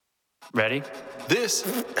Ready? This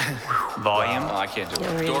Volume. I can't do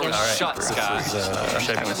Yeah, it. we're Doors gonna get shut, Scott.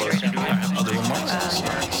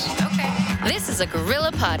 This is a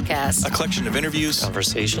Gorilla Podcast. A collection of interviews,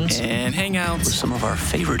 conversations, and hangouts with some of our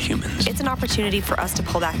favorite humans. It's an opportunity for us to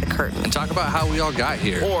pull back the curtain and talk about how we all got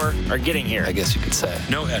here. Or are getting here. I guess you could say.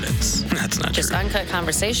 No edits. That's not Just true. uncut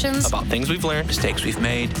conversations About things we've learned, mistakes we've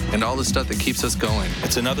made, And all the stuff that keeps us going.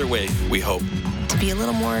 It's another way, we hope. to be a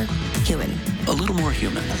little more human. a little more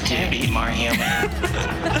human. To be more human.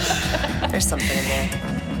 There's something in there.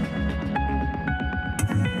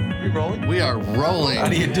 We are rolling. How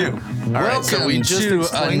do you do? Welcome All right, so we just to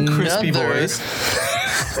explained Crispy another- Boys.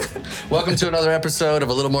 Welcome to another episode of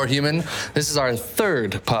A Little More Human. This is our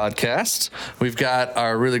third podcast. We've got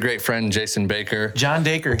our really great friend Jason Baker. John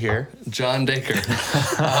Dacre here. John Dacre.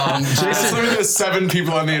 Jason, literally the 7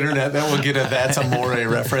 people on the internet that will get a That's Amore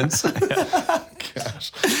reference.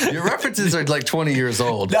 Gosh. Your references are like 20 years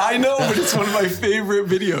old. I know, but it's one of my favorite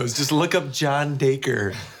videos. Just look up John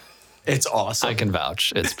Dacre. It's awesome. I can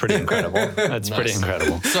vouch. It's pretty incredible. It's pretty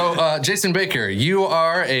incredible. So, Jason Baker, you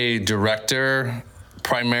are a director.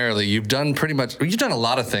 Primarily, you've done a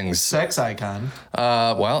lot of things. Sex icon.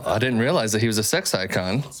 Well, I didn't realize that he was a sex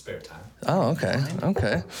icon. Spare time. Oh,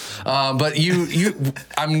 okay. But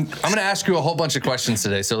I'm going to ask you a whole bunch of questions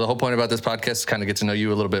today. So the whole point about this podcast is kind of get to know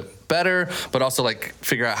you a little bit better, but also like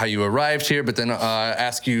figure out how you arrived here, but then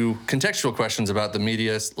ask you contextual questions about the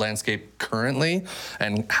media landscape currently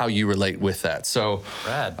and how you relate with that. So,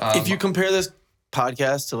 Brad. If you compare this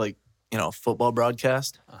podcast to like, football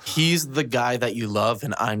broadcast, he's the guy that you love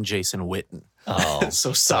and I'm Jason Witten. Oh,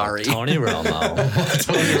 So sorry. Tony Romo.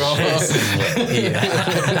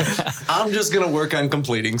 I'm just going to work on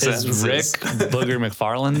completing Is sentences. Rick Booger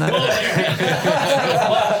McFarlane then?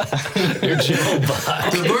 You're Joe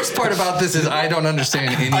Buck. the worst part about this is I don't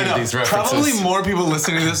understand any I of know. these references. Probably more people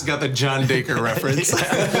listening to this got the John Dacre reference.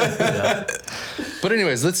 But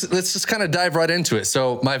anyways, let's just kind of dive right into it.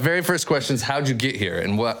 So my very first question is, how'd you get here?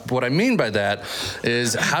 And what I mean by that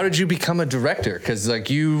is, how did you become a director? Because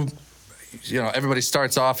like everybody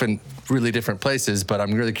starts off in really different places, but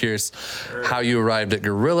I'm really curious how you arrived at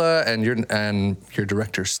Gorilla and your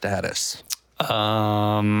director status.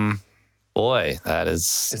 Boy, that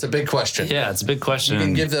is. It's a big question. Yeah, it's a big question. You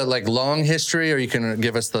can give the long history, or you can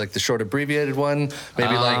give us the short abbreviated one.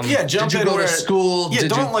 Maybe Yeah, jump did you in go where- to school? Yeah,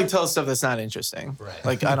 Did don't you, tell us stuff that's not interesting. Right.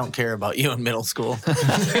 Like, I don't care about you in middle school.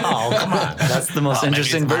 Oh, come on. That's the most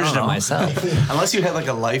interesting version of myself. Unless you had like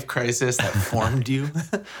a life crisis that formed you.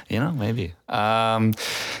 Maybe. I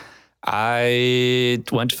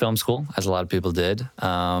went to film school, as a lot of people did.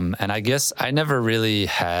 And I guess I never really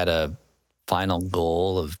had a final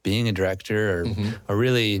goal of being a director or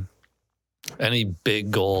really any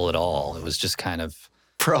big goal at all. It was just kind of...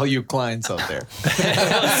 For all you clients out there.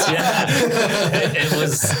 It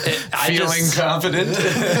was... Feeling confident.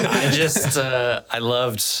 I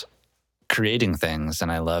loved creating things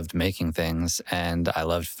and I loved making things and I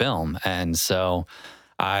loved film. And so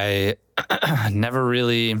I never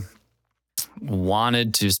really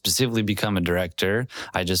wanted to specifically become a director.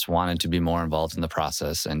 I just wanted to be more involved in the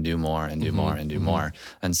process and do more and do more and do more.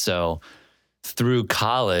 And so through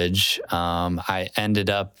college, I ended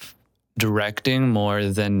up directing more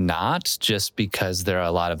than not, just because there are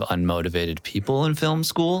a lot of unmotivated people in film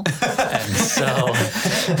school. And so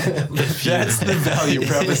That's the value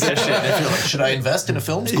proposition. If you're like, should I invest in a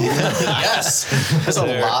film school? Yes. There's a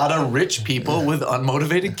lot of rich people with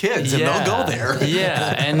unmotivated kids, and they'll go there.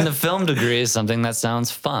 Yeah, and the film degree is something that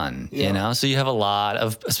sounds fun, So you have a lot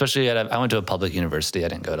of, especially I went to a public university. I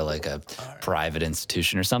didn't go to like a private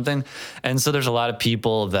institution or something. And so there's a lot of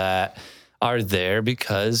people that are there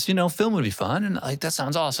because, film would be fun and like, that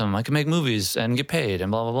sounds awesome. I can make movies and get paid and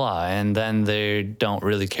blah, blah, blah. And then they don't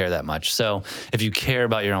really care that much. So if you care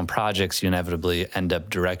about your own projects, you inevitably end up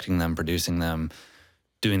directing them, producing them,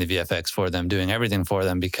 doing the VFX for them, doing everything for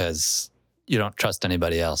them because you don't trust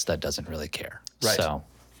anybody else that doesn't really care. Right. So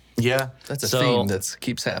Yeah. That's a theme that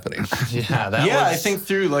keeps happening. I think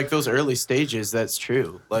through like those early stages, that's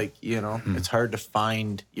true. Like, it's hard to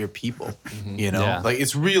find your people, Yeah. Like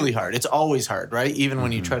it's really hard. It's always hard, right? Even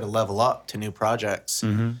when you try to level up to new projects,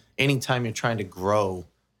 anytime you're trying to grow,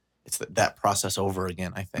 it's that process over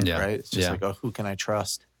again, I think, right? It's just like, who can I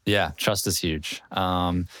trust? Yeah, trust is huge.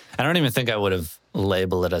 I don't even think I would have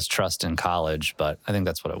labeled it as trust in college, but I think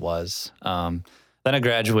that's what it was. Then I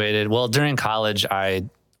graduated. Well, during college, I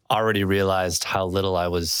already realized how little I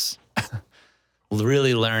was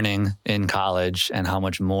really learning in college and how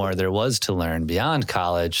much more there was to learn beyond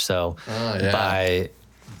college. So by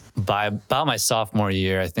about my sophomore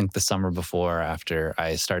year, I think the summer before, after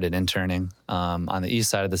I started interning on the east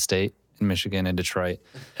side of the state in Michigan, in Detroit.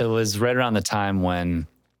 It was right around the time when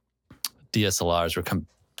DSLRs were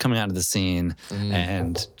coming out of the scene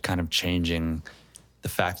and kind of changing the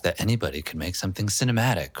fact that anybody could make something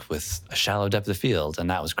cinematic with a shallow depth of field, and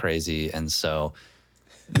that was crazy. And so,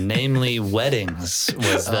 namely, weddings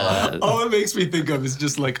was the. All it makes me think of is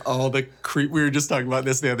just like all the we were just talking about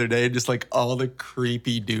this the other day, just like all the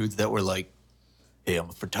creepy dudes that were like, "Hey, I'm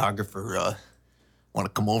a photographer. Want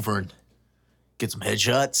to come over and get some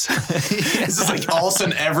headshots?" It's just like all of a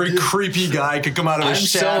sudden every creepy guy could come out of a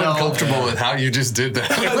shadow. I'm so uncomfortable with how you just did that.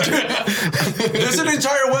 There's an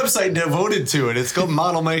entire website devoted to it. It's called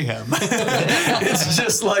Model Mayhem. It's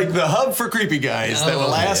just like the hub for creepy guys that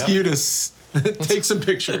will ask you to take some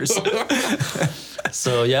pictures.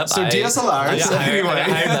 So DSLRs. I Anyway.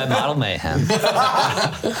 hired that Model Mayhem.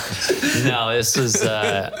 No, this was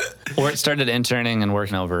where it started interning and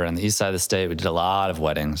working over on the east side of the state. We did a lot of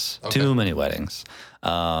weddings, too many weddings.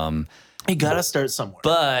 You gotta start somewhere.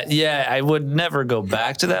 But yeah, I would never go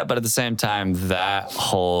back to that. But at the same time, that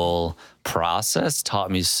whole process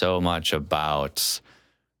taught me so much about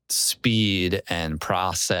speed and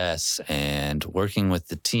process and working with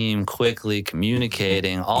the team quickly,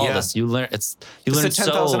 communicating, all this. You learn you learn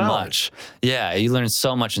so much. Yeah, you learn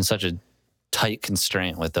so much in such a tight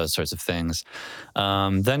constraint with those sorts of things.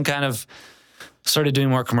 Then kind of started doing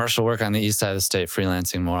more commercial work on the east side of the state,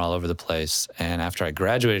 freelancing more all over the place. And after I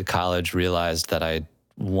graduated college, realized that I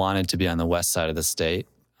wanted to be on the west side of the state.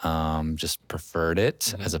 Just preferred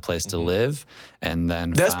it as a place to live. And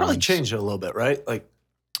then that's probably changed it a little bit, right? Like,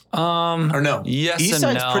 or no? Yes East and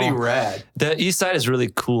side's no. pretty rad. The east side is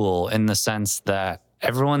really cool in the sense that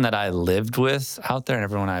everyone that I lived with out there and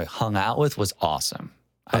everyone I hung out with was awesome.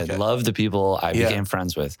 I loved the people I became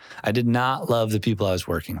friends with. I did not love the people I was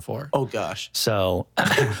working for. Oh gosh. So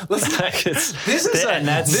this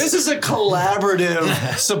is a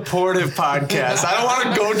collaborative, supportive podcast. I don't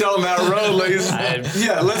want to go down that road, ladies.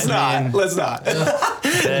 Let's not.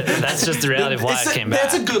 That's just the reality of why I came back.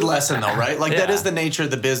 That's a good lesson, though, right? Like that is the nature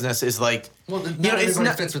of the business. Is like, it's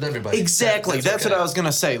not fits with everybody. Exactly. That's what I was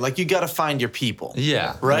gonna say. Like you got to find your people.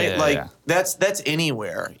 Yeah. Right. Yeah, that's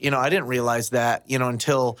anywhere. I didn't realize that.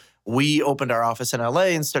 Until we opened our office in LA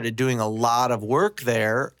and started doing a lot of work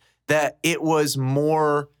there. That it was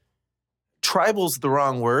more. Tribal's the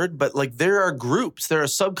wrong word, but like there are groups, there are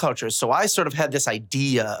subcultures. So I sort of had this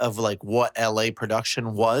idea of like what LA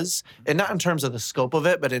production was, and not in terms of the scope of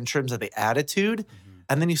it, but in terms of the attitude.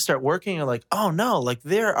 And then you start working, you're like, oh no, like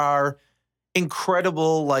there are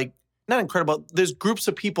incredible, like not incredible, there's groups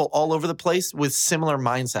of people all over the place with similar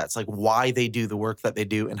mindsets, like why they do the work that they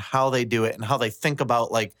do and how they do it and how they think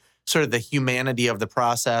about like sort of the humanity of the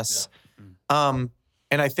process.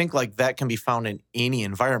 And I think like that can be found in any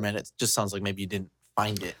environment. It just sounds like maybe you didn't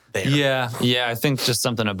find it there. Yeah. I think just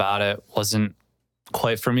something about it wasn't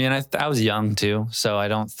quite for me. And I was young too. So I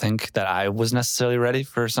don't think that I was necessarily ready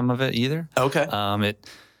for some of it either. Okay.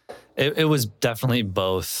 It was definitely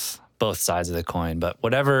both sides of the coin. But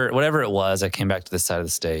whatever it was, I came back to this side of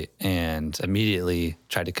the state and immediately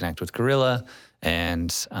tried to connect with Guerrilla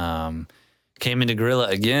and came into Guerrilla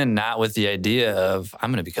again, not with the idea of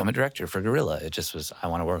I'm going to become a director for Guerrilla. It just was, I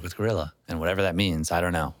want to work with Guerrilla, and whatever that means, I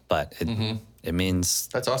don't know, but it means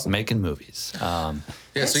that's awesome. Making movies. So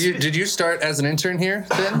did you start as an intern here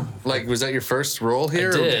then? Like, was that your first role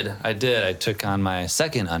here? I did. I took on my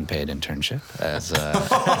second unpaid internship as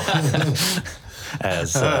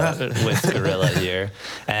with Guerrilla here,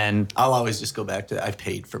 and I'll always just go back to I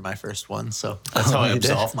paid for my first one, so that's how I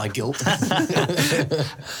absolve my guilt.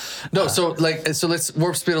 No, so let's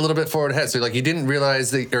warp speed a little bit forward ahead. So like you didn't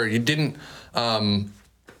realize that, or you didn't,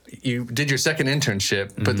 you did your second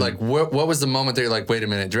internship, but like what was the moment that you're like, wait a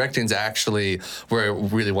minute, directing's actually where I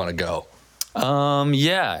really want to go?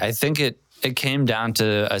 I think it came down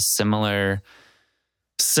to a similar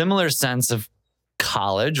sense of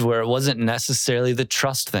college where it wasn't necessarily the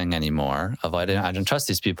trust thing anymore of I don't trust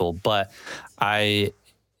these people, but I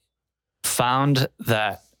found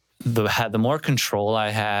that the more control I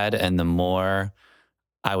had and the more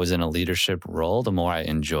I was in a leadership role, the more I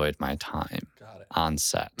enjoyed my time on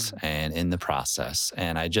set and in the process.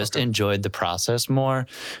 And I just enjoyed the process more,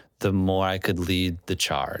 the more I could lead the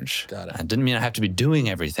charge. Got it. It didn't mean I have to be doing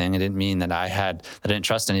everything. It didn't mean that I didn't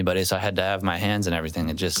trust anybody, so I had to have my hands in everything.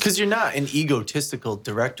 It just because you're not an egotistical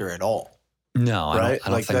director at all. No, right? I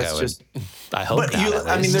don't think I would. I hope but not.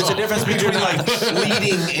 I mean, there's a difference between like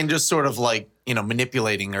leading and just sort of like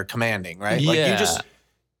manipulating or commanding, right? Like you just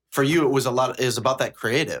for you it was about that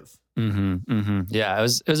creative. Yeah, it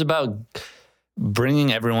was about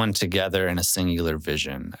bringing everyone together in a singular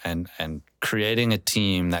vision and creating a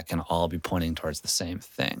team that can all be pointing towards the same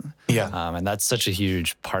thing. Yeah. And that's such a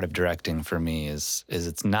huge part of directing for me is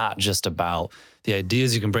it's not just about the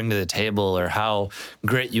ideas you can bring to the table or how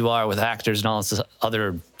great you are with actors and all this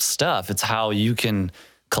other stuff. It's how you can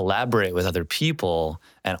collaborate with other people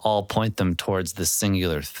and all point them towards this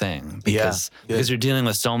singular thing. Because you're dealing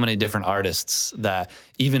with so many different artists that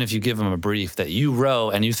even if you give them a brief that you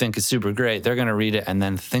wrote and you think is super great, they're going to read it and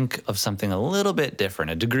then think of something a little bit different,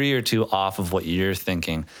 a degree or two off of what you're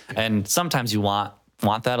thinking. And sometimes you want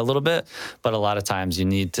that a little bit, but a lot of times you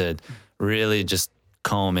need to really just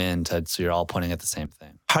comb in so you're all pointing at the same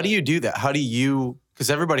thing. How do you do that? How do you, because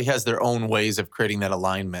everybody has their own ways of creating that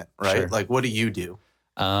alignment, right? Sure. Like, what do you do?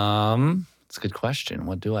 It's a good question.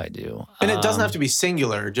 What do I do? And it doesn't have to be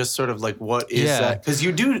singular, just sort of like what is that? Because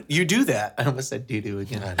you do that. I almost said do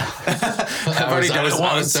again. I've already done it once.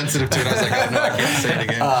 I was sensitive to it. I was like, oh no, I can't say it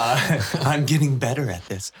again. I'm getting better at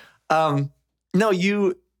this. No,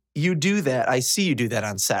 you do that. I see you do that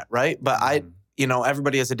on set, right? But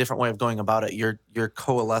everybody has a different way of going about it. You're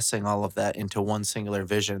coalescing all of that into one singular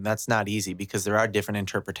vision. That's not easy because there are different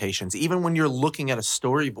interpretations. Even when you're looking at a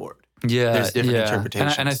storyboard, there's different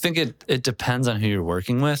interpretations. And I think it depends on who you're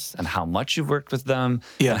working with and how much you've worked with them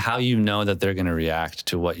and how you know that they're going to react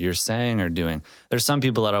to what you're saying or doing. There's some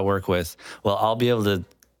people that I work with, well, I'll be able to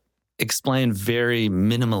explain very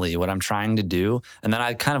minimally what I'm trying to do, and then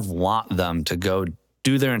I kind of want them to go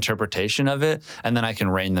do their interpretation of it, and then I can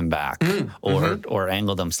rein them back or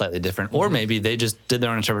angle them slightly different. Or maybe they just did their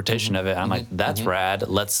own interpretation of it. And I'm like, that's rad.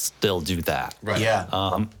 Let's still do that. Right.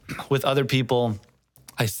 Yeah. With other people,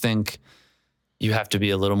 I think you have to be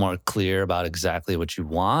a little more clear about exactly what you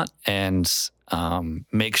want and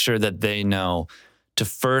make sure that they know to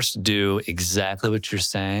first do exactly what you're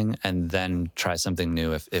saying and then try something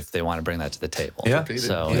new if they want to bring that to the table. Yeah.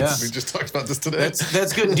 So we just talked about this today.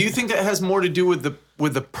 That's good. Do you think that has more to do with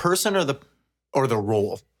the person or the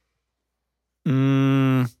role?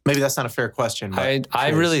 Maybe that's not a fair question. But I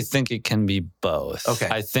really think it can be both. Okay.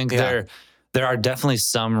 I think there are definitely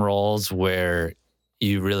some roles where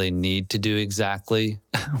you really need to do exactly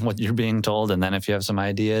what you're being told, and then if you have some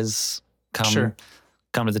ideas, come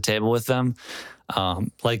to the table with them.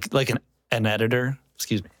 Like an editor,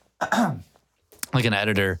 excuse me, like an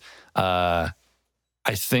editor. I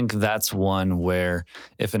think that's one where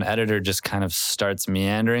if an editor just kind of starts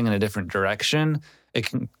meandering in a different direction, it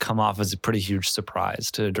can come off as a pretty huge surprise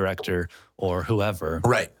to a director or whoever.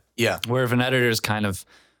 Right. Yeah. Where if an editor is kind of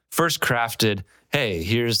first crafted, hey,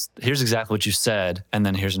 here's exactly what you said, and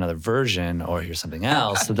then here's another version, or here's something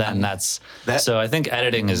else, then that's so I think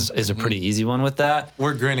editing is a pretty easy one with that.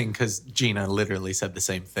 We're grinning because Gina literally said the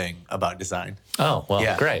same thing about design. Oh,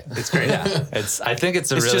 well, great. It's great. Yeah. I think it's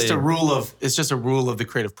just a rule of the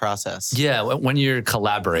creative process. Yeah, when you're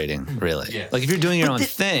collaborating, really. Yeah. Like if you're doing your own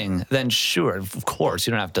thing, then sure, of course,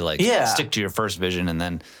 you don't have to stick to your first vision and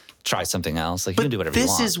then try something else. Like you can do whatever you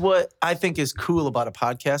want. This is what I think is cool about a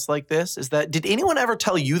podcast like this is that, did anyone ever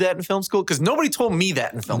tell you that in film school? Because nobody told me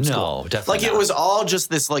that in film school. No, definitely Like not. it was all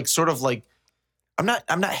just this like sort of like, I'm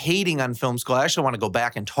not hating on film school. I actually want to go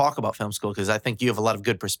back and talk about film school because I think you have a lot of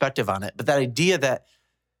good perspective on it. But that idea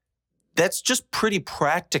that's just pretty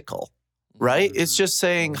practical, right? It's just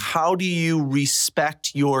saying, how do you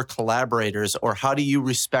respect your collaborators, or how do you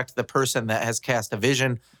respect the person that has cast a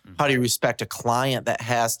vision? How do you respect a client that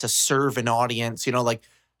has to serve an audience? Like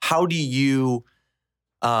how do you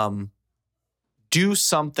do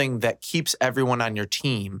something that keeps everyone on your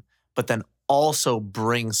team, but then also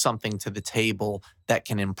bring something to the table that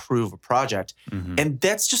can improve a project? And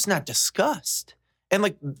that's just not discussed. And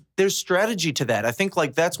like there's strategy to that. I think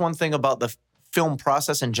like that's one thing about the film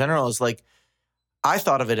process in general is like, I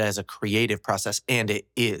thought of it as a creative process, and it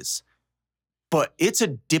is. But it's a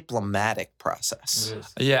diplomatic process.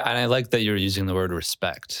 Yeah, and I like that you're using the word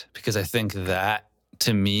respect, because I think that,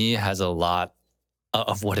 to me, has a lot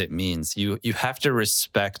of what it means. You have to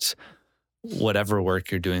respect whatever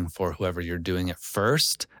work you're doing for whoever you're doing it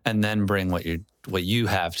first, and then bring what you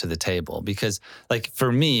have to the table. Because, like, for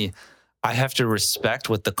me, I have to respect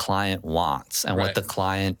what the client wants and what the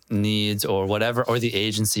client needs, or whatever, or the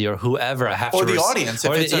agency or whoever. I have or to the audience,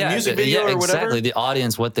 if it's a music video or whatever. Exactly, the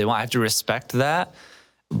audience, what they want. I have to respect that,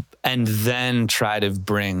 and then try to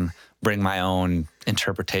bring my own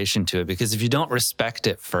interpretation to it. Because if you don't respect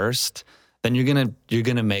it first, then you're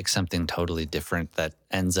gonna make something totally different that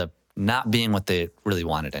ends up not being what they really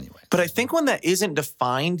wanted anyway. But I think when that isn't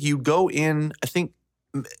defined, you go in, I think,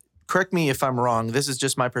 correct me if I'm wrong, this is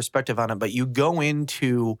just my perspective on it, but you go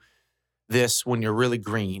into this when you're really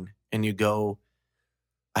green and you go,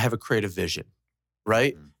 I have a creative vision.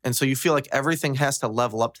 right? And so you feel like everything has to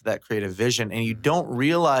level up to that creative vision, and you don't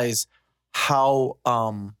realize how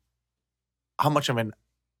much of an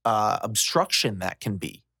obstruction that can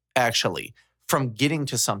be actually from getting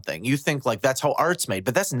to something. You think like that's how art's made,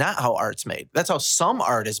 but that's not how art's made. That's how some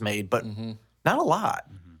art is made, but not a lot,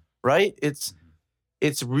 right? It's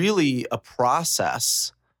really a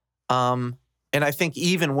process. And I think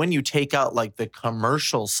even when you take out like the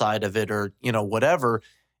commercial side of it or, whatever,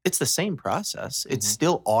 it's the same process. It's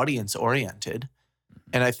still audience oriented.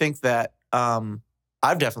 And I think that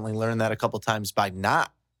I've definitely learned that a couple times by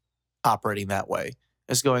not operating that way.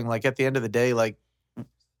 It's going like at the end of the day, like,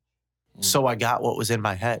 so I got what was in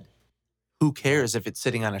my head. Who cares if it's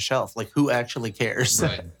sitting on a shelf? Like, who actually cares?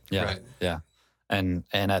 Right. Yeah. Right. Yeah. And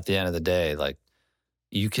at the end of the day, like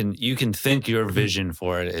you can think your vision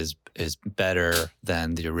for it is better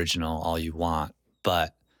than the original all you want,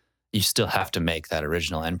 but you still have to make that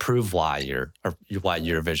original and prove why your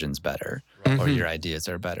vision's better or your ideas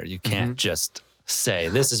are better. You can't just say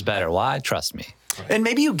this is better. Why? Trust me. And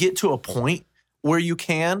maybe you get to a point where you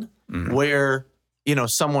can, where,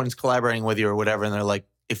 someone's collaborating with you or whatever, and they're like,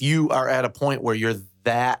 if you are at a point where you're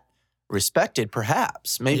that respected,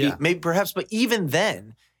 perhaps, perhaps, but even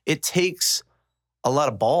then, it takes a lot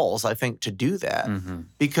of balls, I think, to do that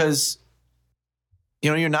because,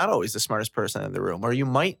 you're not always the smartest person in the room, or you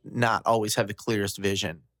might not always have the clearest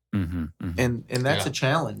vision. And that's a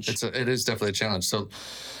challenge. It is definitely a challenge. So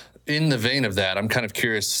in the vein of that, I'm kind of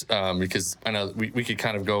curious because I know we could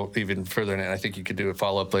kind of go even further in it. I think you could do a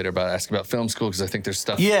follow-up later about asking about film school because I think there's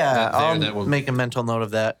stuff I'll make a mental note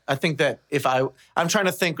of that. I think that I'm trying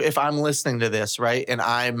to think if I'm listening to this, right, and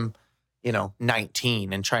I'm,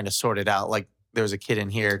 19 and trying to sort it out, like there's a kid in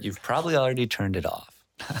here. You've probably already turned it off.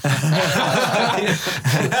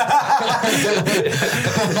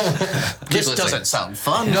 This doesn't sound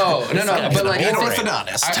fun. No. But like,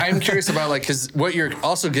 honest. I'm curious about like, because what you're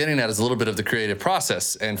also getting at is a little bit of the creative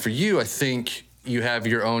process, and for you, I think you have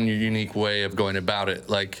your own unique way of going about it.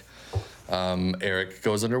 Like, Eric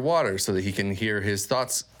goes underwater so that he can hear his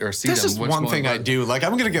thoughts or see them. This is one thing I do. Like,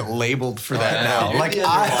 I'm gonna get labeled for that now. Like,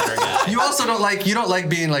 you also don't like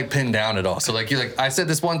being like pinned down at all. So like, you're like, I said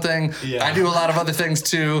this one thing. Yeah. I do a lot of other things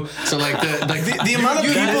too. So like the amount of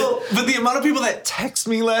people, but the amount of people that text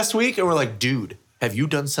me last week and were like, dude, have you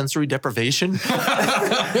done sensory deprivation?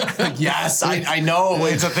 Yes, I know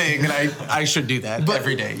it's a thing, and I should do that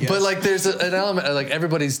every day. Yes. But like, there's an element like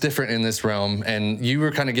everybody's different in this realm, and you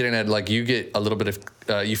were kind of getting at like you get a little bit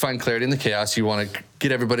of you find clarity in the chaos. You want to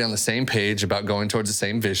get everybody on the same page about going towards the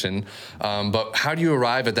same vision. But how do you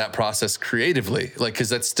arrive at that process creatively? Like, because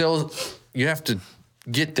that's still you have to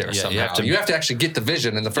get there somehow. You have to actually get the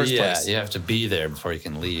vision in the first place. Yeah, you have to be there before you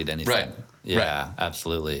can lead anything. Right. Yeah,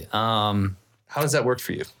 absolutely. How does that work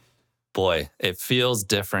for you? Boy, it feels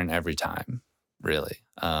different every time, really.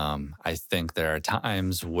 I think there are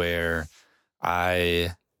times where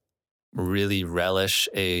I really relish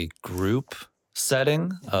a group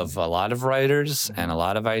setting of a lot of writers and a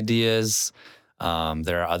lot of ideas. There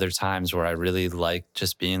are other times where I really like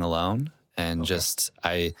just being alone and just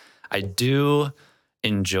I do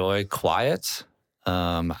enjoy quiet.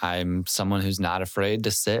 I'm someone who's not afraid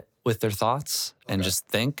to sit with their thoughts and just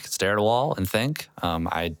think, stare at a wall and think. I'm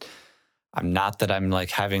not that I'm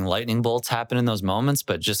like having lightning bolts happen in those moments,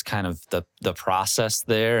 but just kind of the process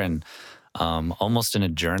there and almost in a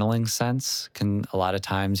journaling sense, a lot of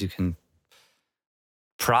times you can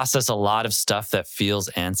process a lot of stuff that feels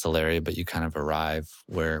ancillary, but you kind of arrive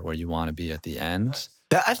where you want to be at the end.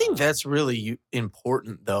 I think that's really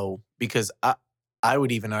important though, because I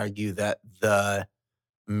would even argue that the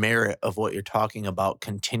merit of what you're talking about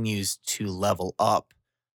continues to level up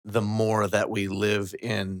the more that we live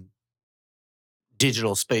in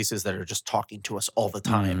digital spaces that are just talking to us all the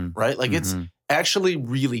time, right? Like it's actually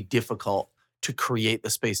really difficult to create the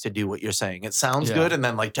space to do what you're saying. It sounds good, and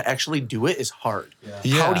then like to actually do it is hard.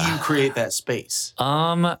 Yeah. How do you create that space?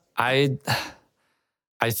 I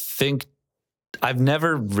think I've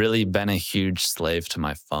never really been a huge slave to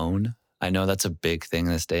my phone. I know that's a big thing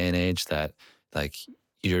in this day and age that like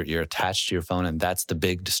you're attached to your phone and that's the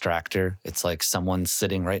big distractor. It's like someone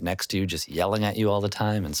sitting right next to you just yelling at you all the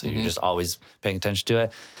time. And so you're just always paying attention to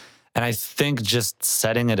it. And I think just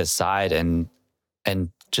setting it aside and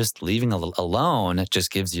just leaving alone, it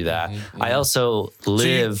just gives you that. I also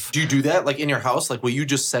live... So do you do that like in your house? Like will you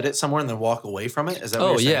just set it somewhere and then walk away from it? Is that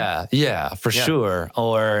what you're saying? Yeah, for sure.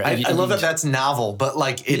 Or I love that that's novel, but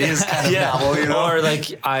like it is kind of novel, you know? Or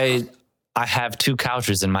like I have 2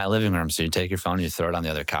 couches in my living room. So you take your phone, you throw it on the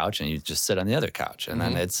other couch and you just sit on the other couch. And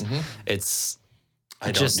then it's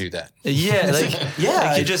I don't do that. Yeah, like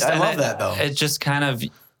Yeah, like I love that though. It just kind of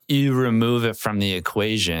you remove it from the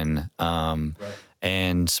equation,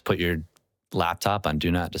 and put your laptop on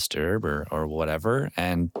do not disturb or whatever,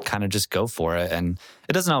 and kind of just go for it. And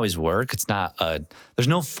it doesn't always work. It's not there's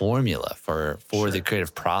no formula for the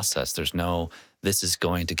creative process. There's no this is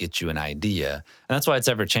going to get you an idea, and that's why it's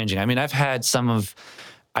ever changing. I mean, I've had some of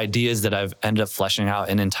ideas that I've ended up fleshing out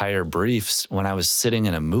in entire briefs when I was sitting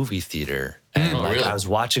in a movie theater and I was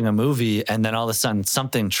watching a movie, and then all of a sudden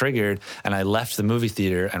something triggered and I left the movie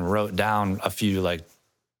theater and wrote down a few like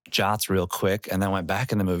jots real quick, and then went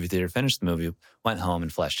back in the movie theater, finished the movie, went home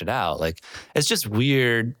and fleshed it out. Like it's just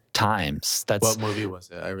weird times. What movie was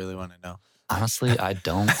it? I really want to know. Honestly, I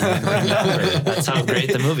don't even remember. That's how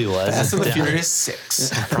great the movie was. Fast and the Furious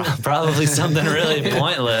 6. Probably something really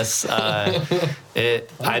pointless. I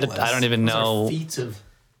don't even know Feats of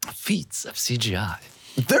feats of CGI,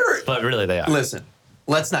 They're but really they are. Listen,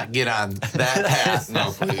 let's not get on that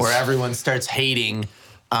path where everyone starts hating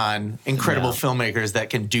on incredible filmmakers that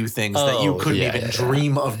can do things that you couldn't even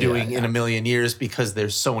dream of doing in a million years because they're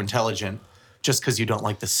so intelligent just because you don't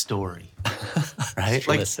like the story. Right?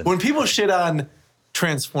 Like Listen. when people shit on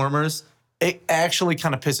Transformers, it actually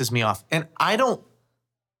kind of pisses me off. And I don't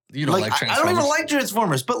You don't like I Transformers? don't even like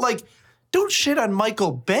Transformers, but like don't shit on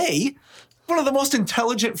Michael Bay, one of the most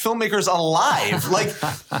intelligent filmmakers alive. Like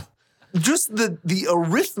just the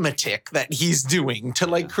arithmetic that he's doing to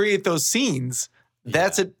like create those scenes.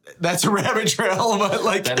 That's a rabbit trail, but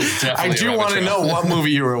like That is I definitely a do rabbit want to trail. know what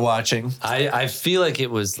movie you were watching. I feel like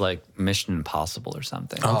it was like Mission Impossible or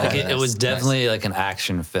something. Like it nice, was definitely like an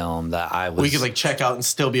action film that I was. We could like check out and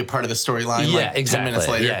still be a part of the storyline. yeah, like, exactly. 10 minutes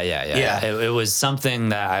later. Yeah. It was something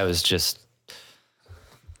that I was just.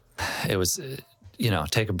 It was,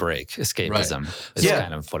 take a break. Escapism is Yeah.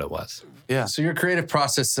 kind of what it was. Yeah. So your creative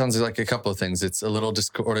process sounds like a couple of things. It's a little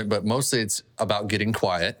discordant, but mostly it's about getting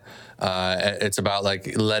quiet. It's about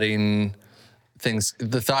like letting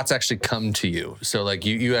the thoughts actually come to you. So like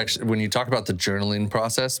you actually, when you talk about the journaling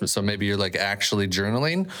process, so maybe you're like actually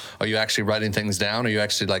journaling, are you actually writing things down? Or are you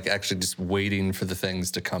actually just waiting for the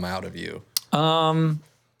things to come out of you?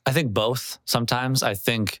 I think both. Sometimes I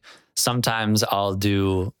think sometimes I'll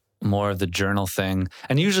do more of the journal thing.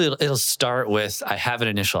 And usually it'll start with, I have an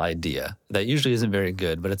initial idea that usually isn't very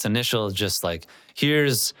good, but it's initial, just like,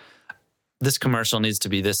 here's this commercial needs to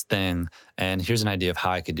be this thing. And here's an idea of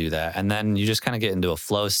how I could do that. And then you just kind of get into a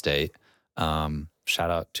flow state.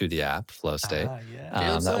 Shout out to the app, Flow State,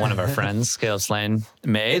 that one of our friends, Caleb Slane,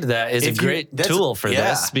 made. That is a great tool for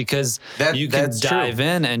this because you can dive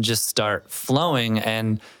in and just start flowing.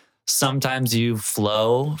 And sometimes you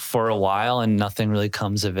flow for a while and nothing really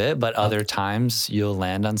comes of it, but other times you'll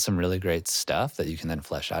land on some really great stuff that you can then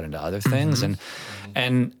flesh out into other things. And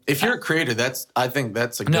If you're a creator, I think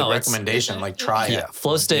that's a good recommendation. Like try it.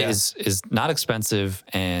 Flow State is not expensive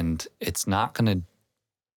and it's not going to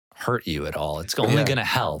hurt you at all. It's only going to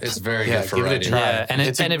help. It's very good for give it a writing. try. Yeah, and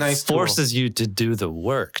It's a it nice tool. forces you to do the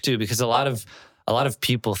work too, because a lot of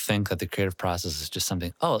people think that the creative process is just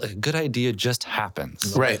something. Oh, a good idea just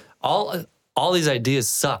happens. Right. All these ideas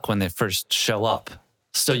suck when they first show up,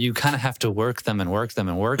 so you kind of have to work them and work them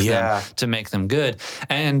and work them to make them good.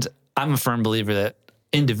 And I'm a firm believer that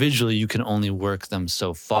individually you can only work them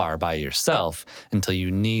so far by yourself until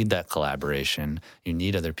you need that collaboration. You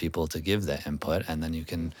need other people to give that input, and then you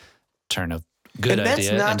can turn a good And that's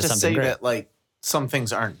idea not into to something say great. that like some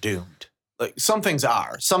things aren't doomed. Like some things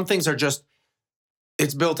are. Some things are just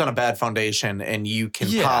it's built on a bad foundation and you can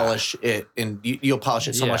polish it and you'll polish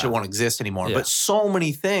it so much it won't exist anymore. Yeah. But so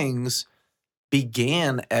many things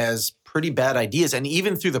began as pretty bad ideas. And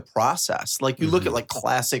even through the process, like you look at like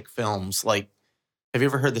classic films, like have you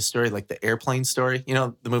ever heard the story, like the airplane story? You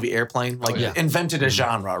know, the movie Airplane, like invented a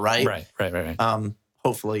genre, right? Right.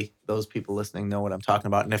 Hopefully those people listening know what I'm talking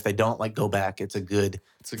about. And if they don't, like go back. It's a good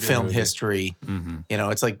film movie. history. You know,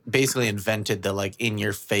 it's like basically invented the like in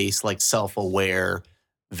your face, like self-aware,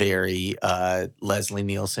 very Leslie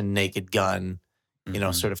Nielsen Naked Gun, you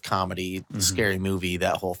know, sort of comedy, scary movie,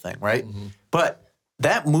 that whole thing, right? But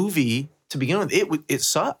that movie, to begin with, it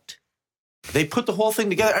sucked. They put the whole thing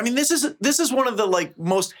together. I mean, this is one of the like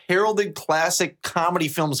most heralded classic comedy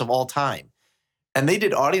films of all time. And they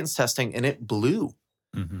did audience testing and it blew.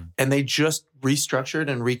 And they just restructured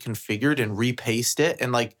and reconfigured and repaced it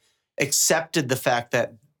and like accepted the fact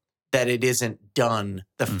that it isn't done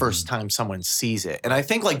the first time someone sees it. And I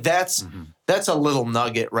think like that's a little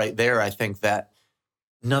nugget right there. I think that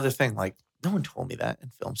another thing, like no one told me that in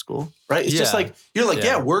film school, right? It's just like, you're like,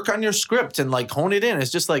 work on your script and like hone it in.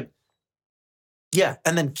 It's just like, Yeah,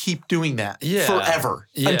 and then keep doing that Yeah. forever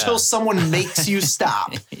Yeah. until someone makes you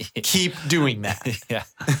stop. Keep doing that. Yeah.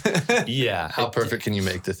 Yeah. How perfect can you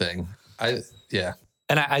make the thing?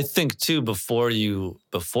 And I think too, before you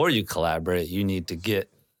collaborate, you need to get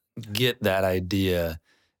that idea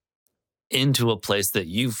into a place that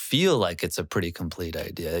you feel like it's a pretty complete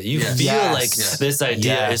idea. You Yes. feel Yes. like Yes. this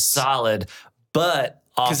idea is Yes. solid, but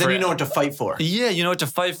Because then offer you know what to fight for. Yeah, you know what to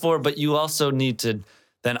fight for, but you also need to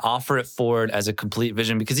then offer it forward as a complete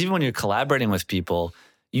vision. Because even when you're collaborating with people,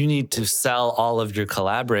 you need to sell all of your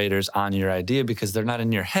collaborators on your idea because they're not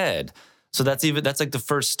in your head. So that's like the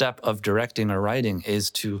first step of directing or writing is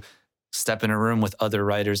to step in a room with other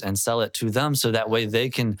writers and sell it to them so that way they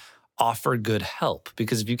can offer good help.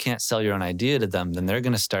 Because if you can't sell your own idea to them, then they're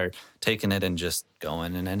going to start taking it and just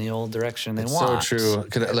going in any old direction they want. So true.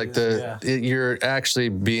 Like you're actually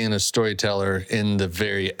being a storyteller in the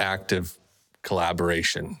very active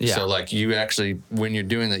collaboration. Yeah. So like you actually, when you're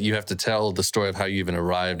doing that, you have to tell the story of how you even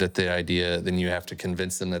arrived at the idea. Then you have to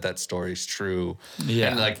convince them that story is true. Yeah.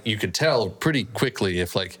 And like you could tell pretty quickly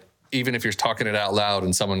if like, even if you're talking it out loud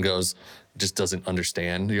and someone goes, just doesn't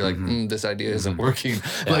understand. You're like, this idea isn't working.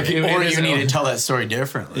 Like, Or you need to tell that story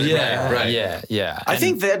differently. Yeah, Right. Yeah. I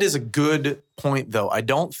think that is a good point, though. I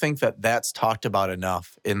don't think that that's talked about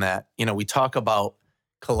enough in that, we talk about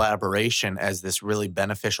collaboration as this really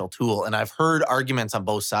beneficial tool. And I've heard arguments on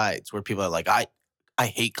both sides where people are like, I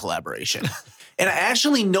hate collaboration. And I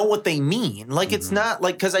actually know what they mean. Like, it's not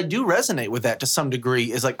like, because I do resonate with that to some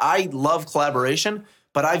degree, is like, I love collaboration,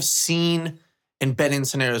 but I've seen and been in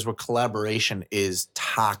scenarios where collaboration is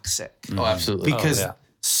toxic. Oh, absolutely. Because yeah.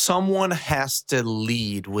 someone has to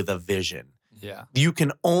lead with a vision. Yeah. You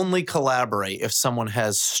can only collaborate if someone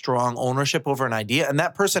has strong ownership over an idea, and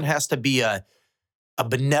that person has to be a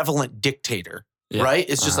benevolent dictator, Yeah. right?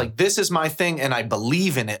 It's just like, this is my thing, and I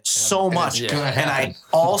believe in it so much, it's gonna and I happen.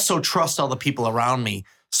 also trust all the people around me.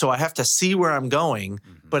 So I have to see where I'm going,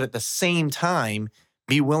 but at the same time,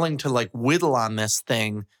 be willing to like whittle on this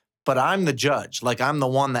thing. But I'm the judge. Like, I'm the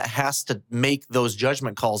one that has to make those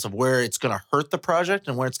judgment calls of where it's going to hurt the project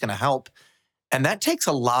and where it's going to help. And that takes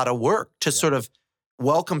a lot of work to sort of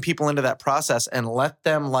welcome people into that process and let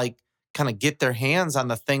them like kind of get their hands on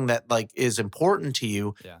the thing that like is important to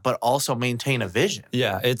you, but also maintain a vision.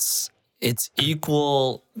 Yeah, it's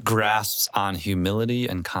equal grasps on humility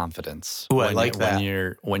and confidence. Ooh, I like that.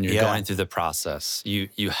 When you're going through the process,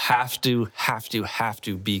 you have to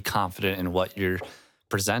be confident in what you're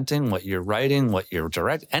presenting, what you're writing, what you're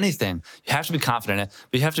directing, anything. You have to be confident in it,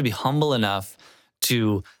 but you have to be humble enough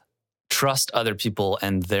to trust other people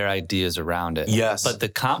and their ideas around it. Yes. But the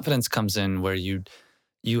confidence comes in where you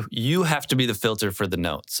have to be the filter for the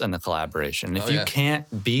notes and the collaboration. If you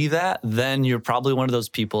can't be that, then you're probably one of those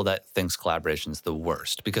people that thinks collaboration is the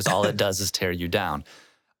worst because all it does is tear you down.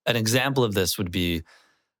 An example of this would be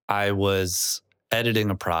I was editing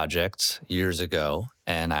a project years ago,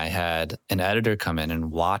 and I had an editor come in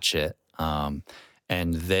and watch it,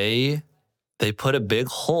 and they put a big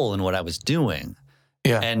hole in what I was doing.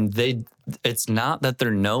 Yeah. And it's not that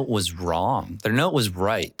their note was wrong. Their note was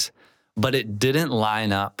right, but it didn't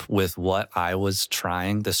line up with what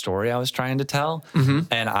the story I was trying to tell.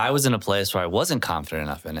 And I was in a place where I wasn't confident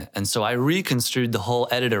enough in it. And so I reconstrued the whole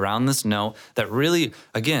edit around this note that really,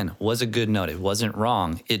 again, was a good note. It wasn't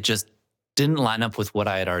wrong. It just didn't line up with what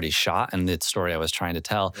I had already shot and the story I was trying to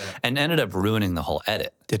tell, and ended up ruining the whole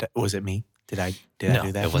edit. Was it me? Did I No,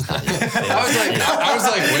 do that? it was not you. I was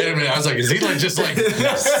like, wait a minute. I was like, is he like just like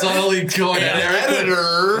subtly going at Eric?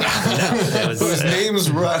 Editor It was, whose name's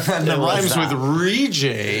rhymes with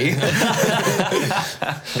Rejay.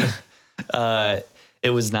 it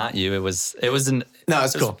was not you. It was No,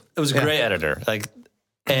 it's cool. It was a great editor. Like,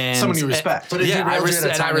 and Someone you respect. But yeah, I at a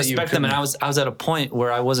respect time that you them. And couldn't- I was at a point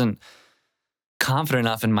where I wasn't confident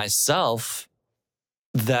enough in myself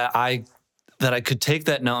that I could take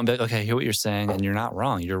that note and be like, okay, I hear what you're saying, and you're not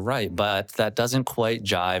wrong. You're right, but that doesn't quite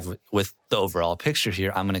jive with the overall picture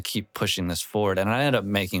here. I'm going to keep pushing this forward, and I ended up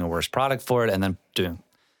making a worse product for it, and then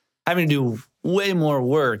having to do way more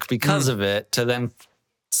work because of it to then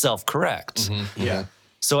self-correct. Yeah.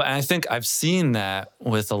 So I think I've seen that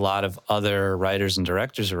with a lot of other writers and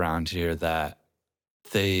directors around here that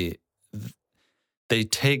they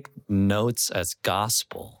take notes as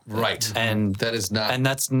gospel. Right. And that is not. and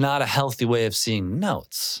that's not a healthy way of seeing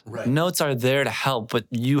notes. Right. Notes are there to help, but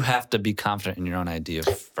you have to be confident in your own idea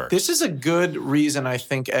first. This is a good reason, I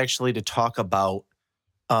think, actually, to talk about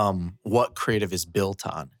what creative is built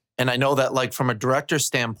on. And I know that, like, from a director's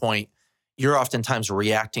standpoint, you're oftentimes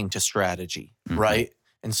reacting to strategy, right?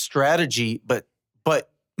 And strategy, but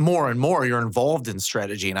more and more you're involved in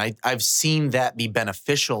strategy, and I've seen that be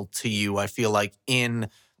beneficial to you, I feel like, in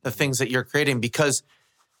the things that you're creating, because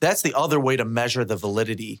that's the other way to measure the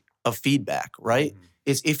validity of feedback, right?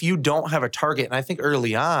 Is if you don't have a target, and I think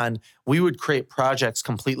early on, we would create projects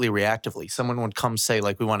completely reactively. Someone would come say,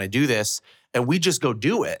 like, we want to do this, and we just go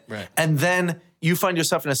do it. Right. And then you find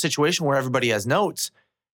yourself in a situation where everybody has notes.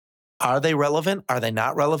 Are they relevant? Are they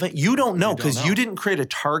not relevant? You don't know because you didn't create a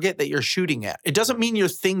target that you're shooting at. It doesn't mean your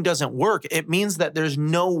thing doesn't work. It means that there's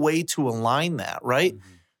no way to align that, right?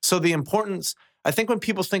 So the importance, I think when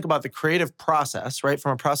people think about the creative process, right,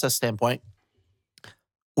 from a process standpoint,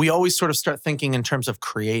 we always sort of start thinking in terms of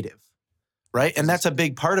creative, right? And that's a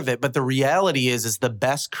big part of it. But the reality is the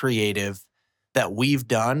best creative that we've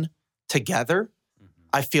done together,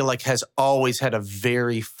 I feel like has always had a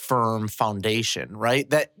very firm foundation, right?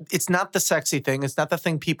 That it's not the sexy thing. It's not the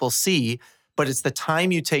thing people see, but it's the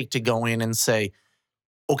time you take to go in and say,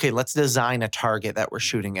 okay, let's design a target that we're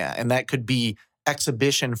shooting at. And that could be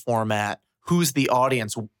exhibition format. Who's the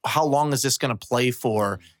audience? How long is this going to play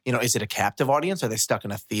for? You know, is it a captive audience? Are they stuck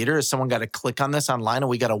in a theater? Has someone got to click on this online and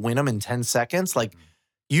we got to win them in 10 seconds? Like,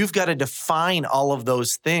 you've got to define all of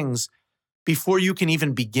those things before you can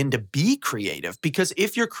even begin to be creative. Because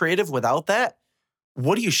if you're creative without that,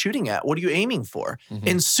 what are you shooting at? What are you aiming for? And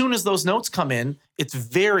as soon as those notes come in, it's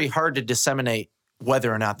very hard to disseminate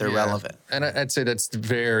whether or not they're relevant. And I'd say that's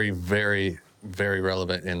very, very, very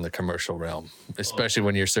relevant in the commercial realm, especially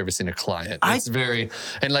when you're servicing a client. It's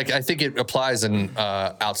and like, I think it applies in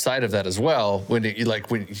outside of that as well. When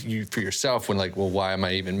you for yourself, when like, well, why am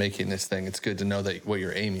I even making this thing? It's good to know that what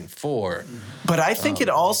you're aiming for. But I think it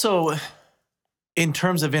also, in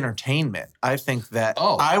terms of entertainment, I think that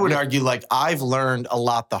I would argue, like, I've learned a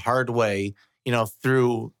lot the hard way, you know,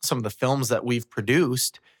 through some of the films that we've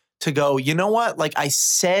produced, to go, you know what? Like, I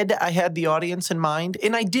said I had the audience in mind,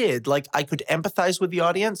 and I did. Like, I could empathize with the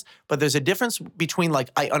audience, but there's a difference between,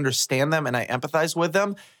 like, I understand them and I empathize with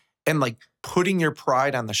them, and, like, putting your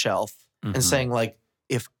pride on the shelf and saying, like,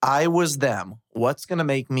 if I was them, what's going to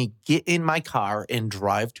make me get in my car and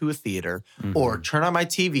drive to a theater or turn on my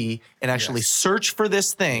TV and actually search for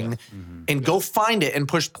this thing and go find it and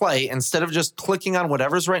push play instead of just clicking on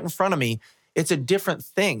whatever's right in front of me? It's a different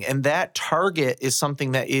thing. And that target is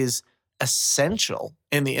something that is essential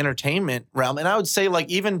in the entertainment realm. And I would say, like,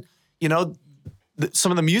 even, you know,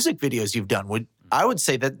 some of the music videos you've done, I would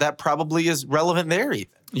say that probably is relevant there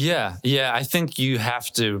even. Yeah. I think you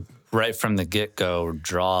have to, right from the get-go,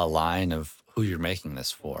 draw a line of who you're making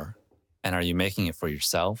this for. And are you making it for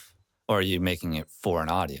yourself, or are you making it for an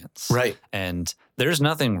audience? Right. And there's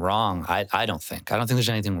nothing wrong, I don't think there's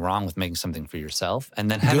anything wrong with making something for yourself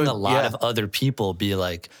and then having a lot of other people be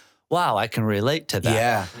like, wow, I can relate to that.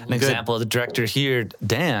 Yeah. An example, the director here,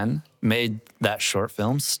 Dan, made that short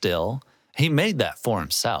film, Still. He made that for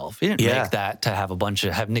himself. He didn't make that to have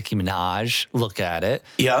have Nicki Minaj look at it.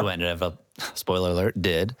 Yeah. Who ended up, spoiler alert,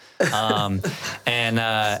 did.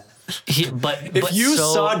 If you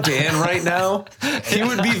saw Dan right now, he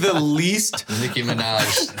would be the least Nicki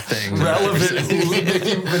Minaj thing relevant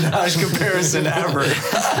Nicki Minaj comparison ever.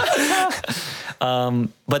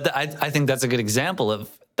 But I think that's a good example of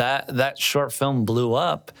that short film blew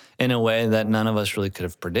up in a way that none of us really could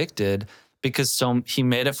have predicted, because he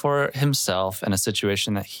made it for himself in a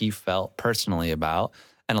situation that he felt personally about.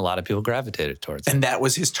 And a lot of people gravitated towards it. And that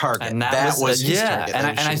was his target. And that was his target.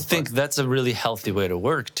 And I think that's a really healthy way to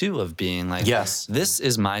work, too, of being like, this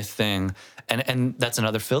is my thing. And that's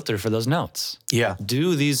another filter for those notes. Yeah.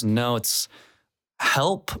 Do these notes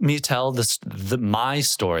help me tell my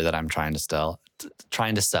story that I'm trying to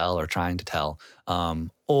sell or trying to tell?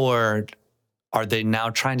 Or are they now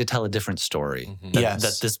trying to tell a different story that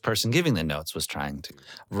this person giving the notes was trying to?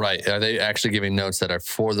 Right. Are they actually giving notes that are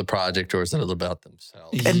for the project, or is it about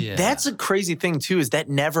themselves? And that's a crazy thing, too, is that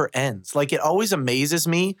never ends. Like, it always amazes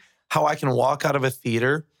me how I can walk out of a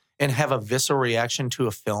theater and have a visceral reaction to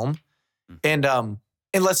a film. And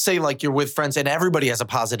let's say, like, you're with friends and everybody has a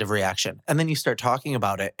positive reaction. And then you start talking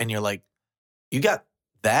about it and you're like, you got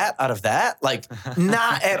that out of that? Like,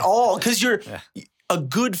 not at all. Because a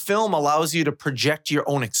good film allows you to project your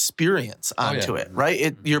own experience onto it,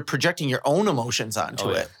 right? You're projecting your own emotions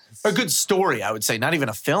onto it. A good story, I would say, not even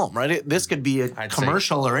a film, right? This could be a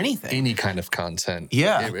commercial or anything. Any kind of content.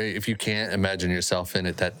 Yeah. If you can't imagine yourself in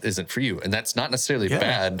it, that isn't for you. And that's not necessarily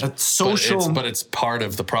bad. That's social, but it's part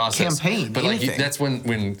of the process. Campaign. But like, that's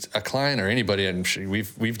when a client or anybody, and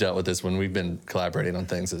we've dealt with this when we've been collaborating on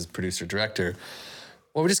things as producer director.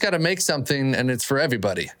 Well, we just got to make something and it's for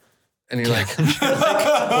everybody. And you're like,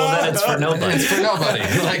 Well, then it's for nobody. it's for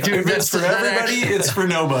nobody. You're like, dude, If it's for everybody, it's for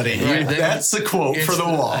nobody. Right. That's the quote for the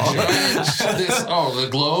wall. The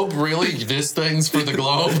globe? Really? This thing's for the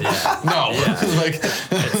globe? No. Like,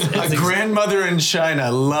 A grandmother in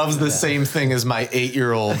China loves the same thing as my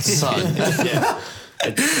 8-year-old son.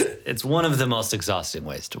 It's one of the most exhausting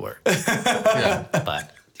ways to work. yeah,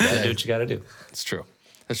 But you gotta do what you gotta do. it's true.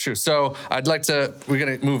 That's true. So we're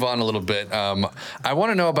going to move on a little bit. I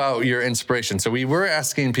want to know about your inspiration. So we were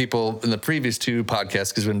asking people in the previous 2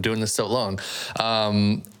 podcasts, because we've been doing this so long,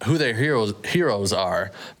 who their heroes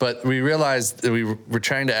are. But we realized that we were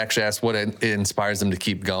trying to actually ask what inspires them to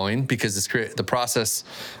keep going, because the process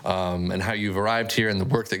and how you've arrived here and the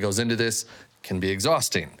work that goes into this can be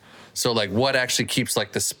exhausting. So like what actually keeps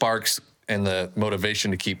like the sparks and the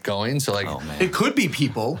motivation to keep going. So like, It could be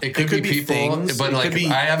people. it could be people, things. but It like could be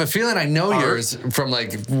I have a feeling I know art. yours from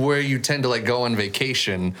like where you tend to like go on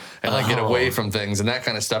vacation and like get away from things and that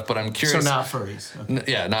kind of stuff. But I'm So curious. not furries.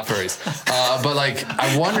 Yeah, not furries. But like,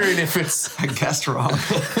 I'm wondering if it's. I guessed wrong.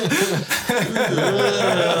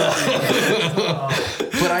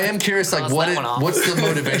 But I am curious, like, Cross that one off. what's the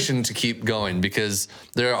motivation to keep going? Because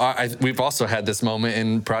we've also had this moment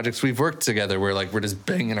in projects we've worked together where like we're just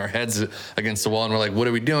banging our heads against the wall and we're like, what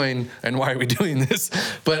are we doing and why are we doing this?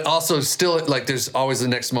 But also still like there's always the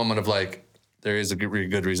next moment of like, there is a really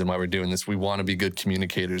good reason why we're doing this. We want to be good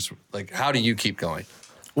communicators. Like, how do you keep going?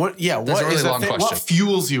 What? Yeah. That's a really is the long thing? question. What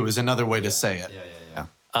fuels you is another way to say it.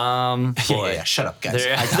 Boy, Yeah. Shut up, guys.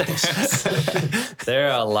 There- I got this.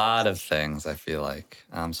 there are a lot of things I feel like.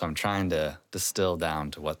 So I'm trying to distill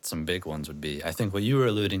down to what some big ones would be. I think what you were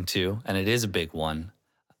alluding to, and it is a big one,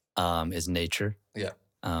 is nature. Yeah.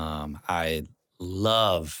 I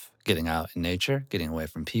love getting out in nature, getting away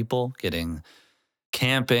from people, getting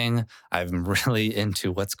camping. I'm really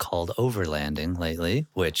into what's called overlanding lately,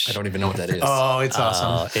 which I don't even know what that is. Oh, it's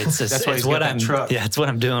awesome. That's why he's got that truck. Yeah, it's what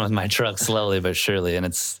I'm doing with my truck slowly but surely. And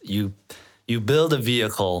it's you build a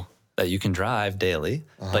vehicle that you can drive daily,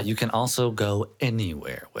 but you can also go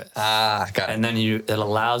anywhere with. Got it. And then it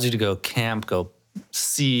allows you to go camp, go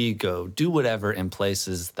see, go do whatever in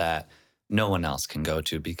places that no one else can go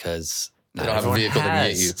to because They don't have a vehicle to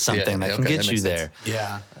get you. something that can okay, get that you makes sense. there.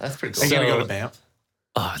 Yeah. That's pretty Are cool. you gonna go So- to Banff?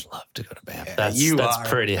 Oh, I'd love to go to Banff. Yeah, that's you that's are.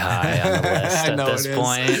 pretty high on the list I at know this it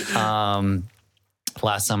is. point.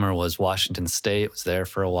 Last summer was Washington State. Was there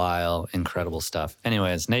for a while. Incredible stuff.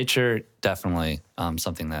 Anyways, nature definitely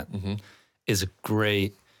something that is a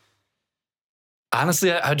great.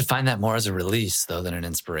 Honestly, I would define that more as a release though than an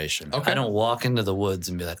inspiration. Okay. I don't walk into the woods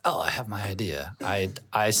and be like, "Oh, I have my idea."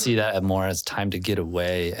 I see that more as time to get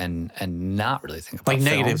away and not really think about Like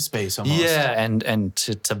film. negative space almost. Yeah, and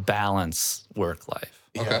to balance work life.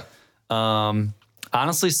 Okay.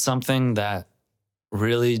 Honestly, something that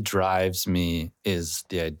really drives me is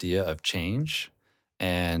the idea of change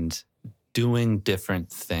and doing different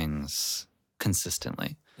things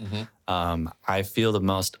consistently. I feel the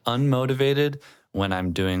most unmotivated when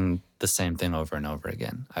I'm doing the same thing over and over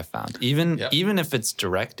again. I found even if it's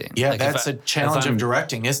directing. Yeah, Like, if that's I- a challenge if I'm- of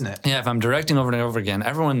directing, isn't it? Yeah, if I'm directing over and over again,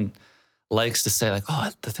 everyone likes to say like, "Oh,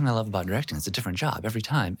 the thing I love about directing is a different job every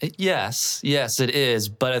time." Yes, it is.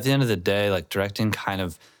 But at the end of the day, like directing kind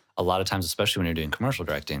of a lot of times, especially when you're doing commercial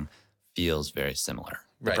directing, feels very similar.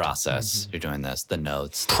 The Right. process, you're doing this, the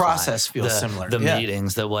notes, the Process line, feels the- similar. The Yeah.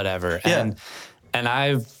 meetings, the whatever. Yeah. And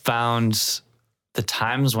I've found the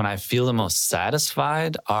times when I feel the most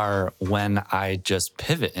satisfied are when I just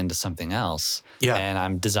pivot into something else. Yeah. And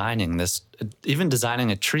I'm designing this, even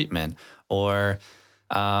designing a treatment. Or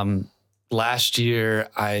last year,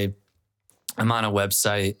 I'm on a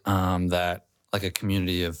website that like a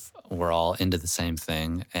community of we're all into the same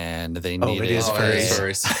thing, and they needed. it is Oh, furries. yeah,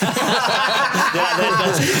 furries.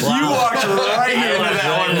 You walked right into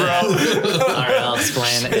that one, bro. All right, I'll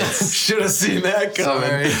explain. It's Should have seen that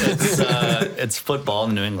coming. it's football,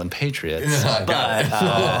 the New England Patriots, Yeah,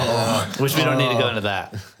 but which we don't need to go into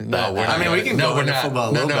that. No, we're I mean, we can no, go we're into not. football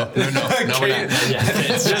a No, little no, bit. no, we're not. Yeah,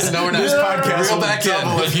 it's just No, we're not. This podcast Reel will back be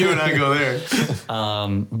double in. if you and I go there.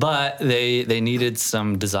 But they needed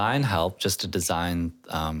some design help just to design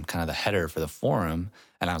kind of the header for the forum,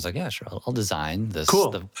 and I was like, yeah, sure, I'll design this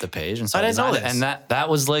Cool. the page, and so I didn't know designed it. this. And that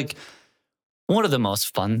was like one of the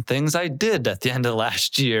most fun things I did at the end of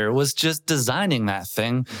last year was just designing that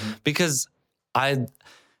thing because at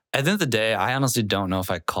the end of the day, I honestly don't know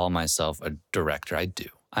if I call myself a director. I do.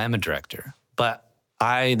 I am a director, but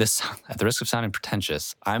at the risk of sounding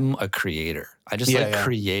pretentious, I'm a creator. I just like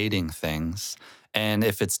creating things. And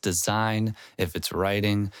if it's design, if it's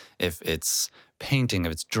writing, if it's painting,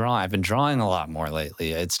 if it's drawing, I've been drawing a lot more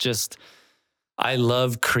lately. It's just, I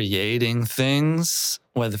love creating things,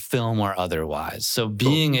 whether film or otherwise. So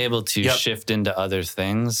being able to shift into other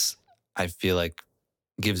things, I feel like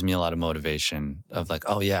gives me a lot of motivation of like,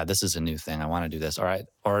 oh yeah, this is a new thing. I want to do this.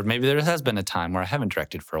 Or maybe there has been a time where I haven't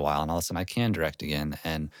directed for a while and all of a sudden I can direct again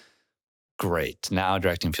and great. Now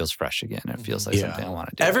directing feels fresh again. It feels like something I want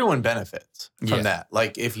to do. Everyone benefits from that.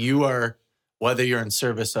 Like if you are, whether you're in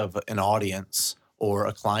service of an audience or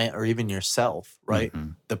a client or even yourself, right?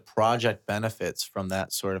 Mm-hmm. The project benefits from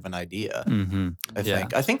that sort of an idea. Mm-hmm.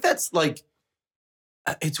 I think that's like,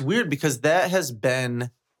 it's weird because that has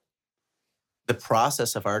been the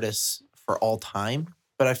process of artists for all time.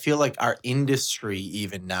 But I feel like our industry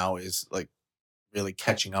even now is like really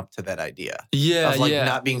catching up to that idea. Yeah. Of like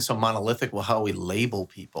not being so monolithic with how we label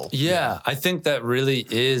people. Yeah. I think that really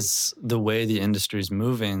is the way the industry is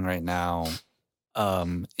moving right now.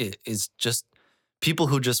 It is just people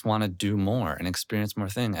who just want to do more and experience more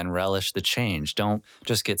thing and relish the change. Don't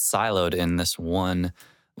just get siloed in this one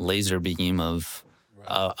laser beam of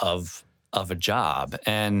a job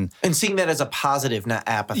and seeing that as a positive, not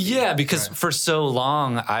apathy. Yeah, because for so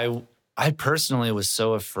long I personally was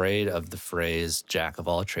so afraid of the phrase "jack of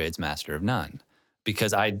all trades, master of none,"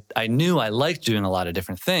 because I knew I liked doing a lot of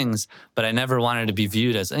different things, but I never wanted to be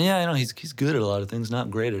viewed as he's good at a lot of things,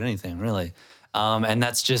 not great at anything really. And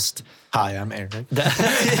that's just hi. I'm Eric. I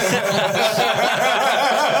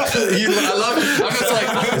love it. I'm just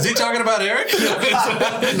like, is he talking about Eric? No,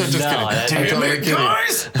 just kidding.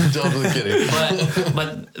 Totally kidding.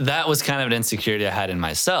 But that was kind of an insecurity I had in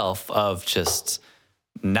myself of just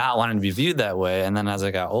not wanting to be viewed that way. And then as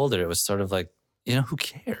I got older, it was sort of like, who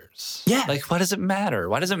cares? Yeah. Like, why does it matter?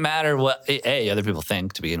 Why does it matter what other people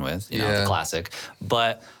think to begin with? The classic.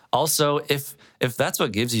 But also, if that's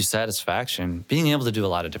what gives you satisfaction, being able to do a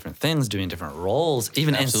lot of different things, doing different roles,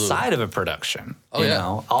 even inside of a production,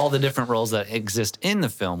 all the different roles that exist in the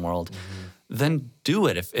film world, then do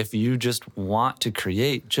it. If you just want to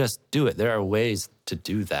create, just do it. There are ways to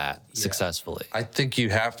do that successfully. I think you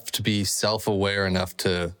have to be self-aware enough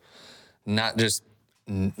to not just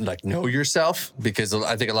like know yourself, because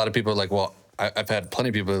I think a lot of people are like, well, I've had plenty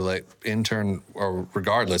of people like intern or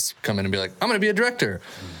regardless come in and be like, I'm going to be a director.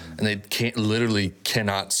 And they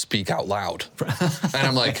cannot speak out loud. And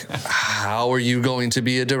I'm like, how are you going to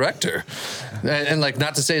be a director? And like,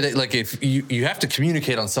 not to say that like if you have to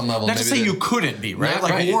communicate on some level. Not to say you couldn't be, right?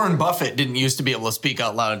 Like Warren Buffett didn't used to be able to speak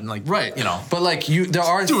out loud and like, But like there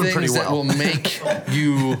are things that will make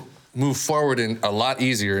you move forward in a lot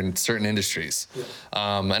easier in certain industries.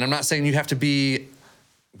 And I'm not saying you have to be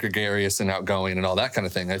gregarious and outgoing and all that kind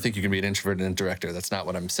of thing. I think you can be an introvert and a director. That's not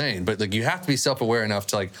what I'm saying. But like you have to be self-aware enough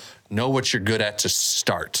to like know what you're good at to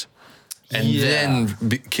start, and then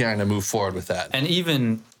kind of move forward with that. And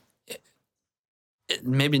even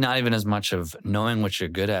maybe not even as much of knowing what you're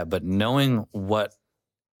good at, but knowing what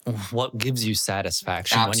gives you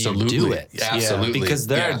satisfaction when you do it. Absolutely. Because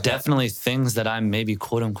there are definitely things that I'm maybe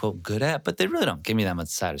quote unquote good at, but they really don't give me that much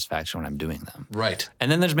satisfaction when I'm doing them. Right.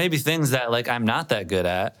 And then there's maybe things that like I'm not that good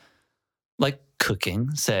at, like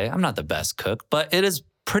cooking, say. I'm not the best cook, but it is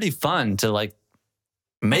pretty fun to like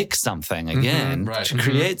make something again, to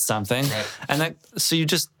create something. Right. And so you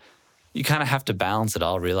kind of have to balance it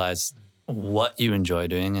all, realize what you enjoy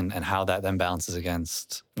doing and how that then balances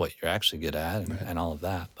against what you're actually good at and all of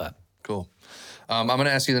that. But cool. I'm going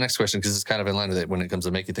to ask you the next question because it's kind of in line with it when it comes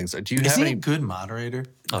to making things. Do you have any good moderator?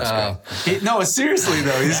 Oh, no, seriously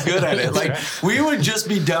though, he's good at it. Like we would just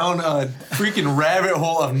be down a freaking rabbit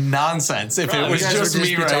hole of nonsense if it was just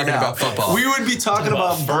me right now. About football. We would be talking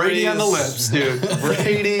about Brady on the lips, dude.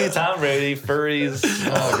 Brady, Tom Brady, furries.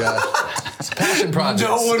 Oh gosh. It's a passion project.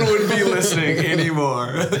 No one would be listening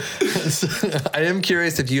anymore. I am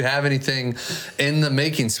curious if you have anything in the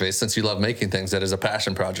making space, since you love making things, that is a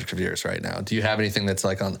passion project of yours right now. Do you have anything that's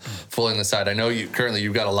like on fully on the side? I know you've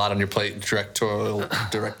got a lot on your plate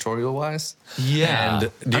directorial wise. Yeah.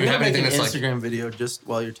 And do you have anything that's like Instagram video just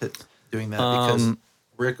while you're doing that because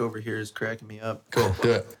Rick over here is cracking me up. Cool.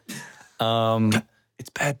 Do it. It's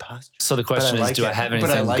bad posture. So the question is, do I have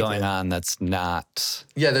anything going on that's not?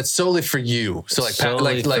 Yeah, that's solely for you. So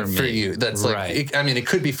like for you. That's like, I mean, it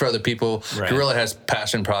could be for other people. Right. Gorilla has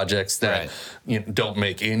passion projects that don't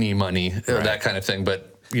make any money or that kind of thing. But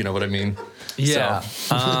you know what I mean? Yeah.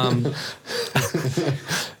 So.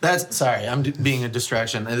 That's sorry. I'm being a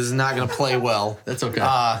distraction. It is not going to play well. That's okay.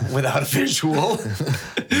 Without a visual.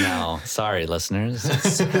 No, sorry, listeners.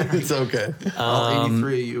 It's okay. All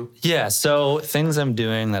 83 of you. Yeah. So things I'm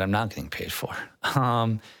doing that I'm not getting paid for.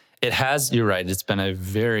 It has. You're right. It's been a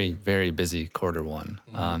very, very busy quarter one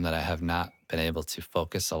that I have not been able to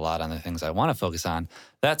focus a lot on the things I want to focus on.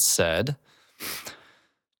 That said,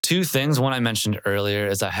 two things. One I mentioned earlier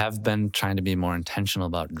is I have been trying to be more intentional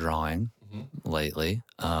about drawing lately.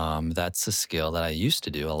 That's a skill that I used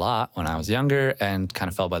to do a lot when I was younger and kind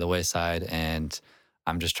of fell by the wayside. And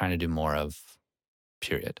I'm just trying to do more of,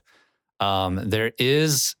 period. There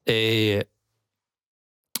is a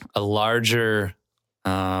larger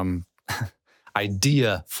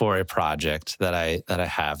idea for a project that I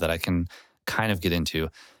have that I can kind of get into.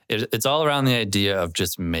 It's all around the idea of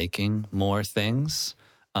just making more things.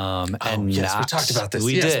 And yes, we not, talked about this.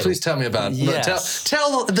 We yes, did. Please tell me about. Yes.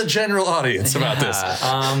 Tell the general audience about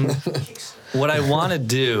this. What I want to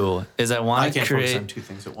do is I I want to can't focus on create. two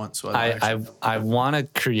things at once. So I want to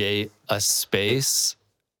create a space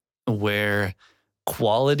where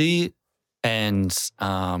quality and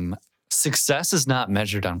success is not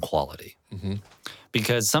measured on quality.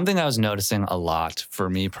 Because something I was noticing a lot for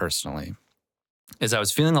me personally is I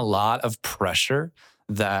was feeling a lot of pressure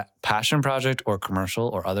that passion project or commercial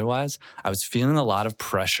or otherwise, I was feeling a lot of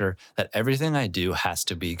pressure that everything I do has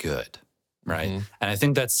to be good, right? And I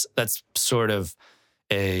think that's sort of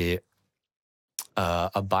a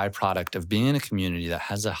byproduct of being in a community that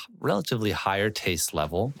has a relatively higher taste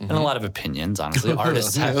level and a lot of opinions. Honestly,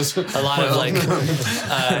 artists have a lot of like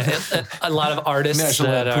a lot of artists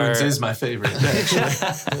National that Lampoon's are. is my favorite.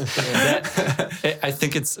 I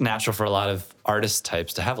think it's natural for a lot of artist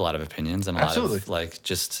types to have a lot of opinions and a lot of like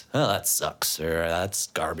just that sucks or that's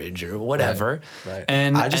garbage or whatever. Right.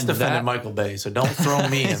 And I just and defended that- Michael Bay, so don't throw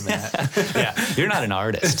me in that. Yeah, you're not an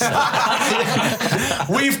artist.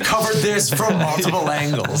 So. We've covered this from multiple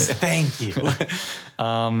angles. Thank you.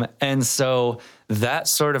 And so that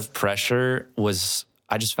sort of pressure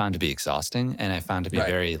I just found to be exhausting, and I found to be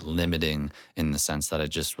very limiting in the sense that it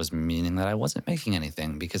just was meaning that I wasn't making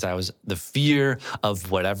anything because the fear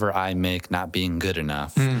of whatever I make not being good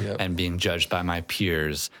enough and being judged by my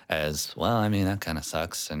peers as, well, I mean, that kind of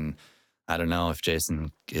sucks. And I don't know if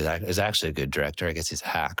Jason is actually a good director. I guess he's a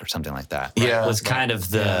hack or something like that. Yeah. Was kind of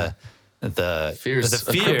the Fear's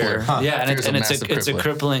the a fear. crippler, huh? Yeah, Fear's a massive it's a crippler.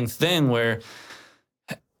 crippling thing where,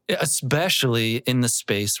 especially in the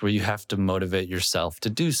space where you have to motivate yourself to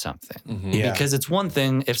do something. Yeah. Because it's one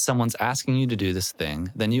thing if someone's asking you to do this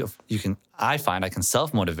thing, then you can. I find I can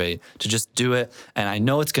self-motivate to just do it, and I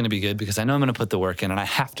know it's going to be good because I know I'm going to put the work in, and I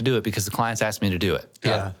have to do it because the clients asked me to do it.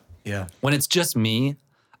 Yeah. When it's just me,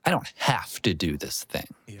 I don't have to do this thing.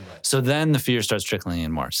 So then the fear starts trickling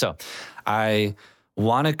in more. So I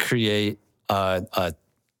want to create a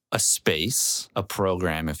space, a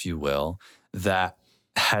program, if you will, that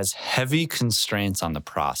has heavy constraints on the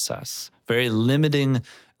process, very limiting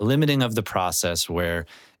of the process where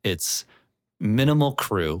it's minimal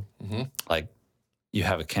crew. Like you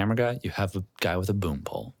have a camera guy, you have a guy with a boom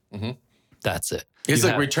pole. That's it. It's You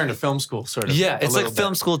like have- return to film school, sort of. Yeah, a it's like little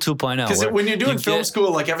film bit. school 2.0. Because where when you're doing you film get-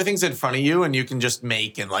 school, like everything's in front of you and you can just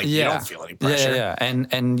make and like you don't feel any pressure. Yeah.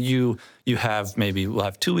 And you have we'll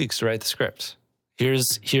have 2 weeks to write the script.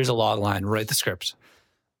 Here's a log line, write the script.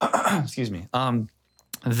 Excuse me.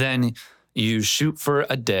 Then you shoot for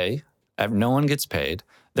a day. No one gets paid.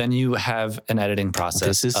 Then you have an editing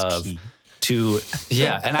process This is of key.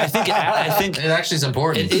 and I think It actually is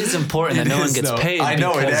important. it is important that no one is, gets though. paid. I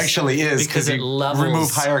know, it because- actually is, because 'cause it you levels,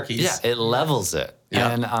 remove hierarchies. Yeah, it levels it.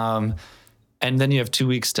 Yeah. And then you have 2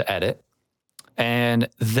 weeks to edit. And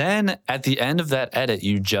then at the end of that edit,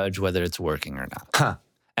 you judge whether it's working or not.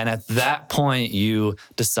 And at that point, you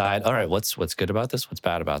decide, all right, what's good about this? What's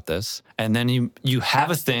bad about this? And then you have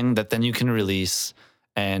a thing that then you can release.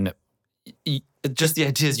 And just the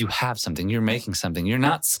idea is you have something. You're making something. You're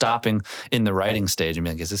not stopping in the writing stage and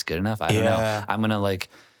being like, is this good enough? I don't know. I'm going to like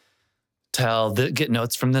get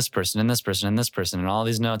notes from this person and this person and this person and all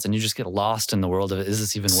these notes. And you just get lost in the world of, is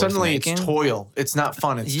this even Suddenly worth making? it's toil. It's not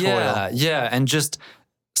fun. It's toil. Yeah, and just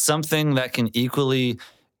something that can equally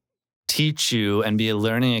teach you and be a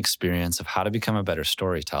learning experience of how to become a better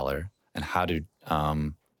storyteller and how to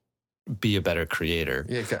be a better creator.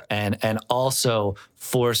 Yeah, okay. And also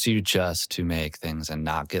force you just to make things and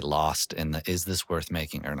not get lost in the, is this worth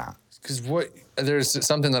making or not? Because there's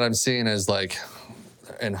something that I'm seeing as like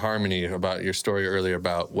in harmony about your story earlier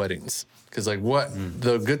about weddings. Because like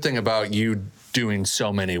the good thing about you doing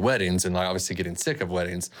so many weddings and like obviously getting sick of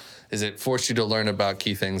weddings is it forced you to learn about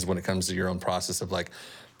key things when it comes to your own process of like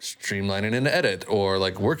streamlining an edit or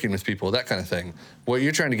like working with people, that kind of thing. What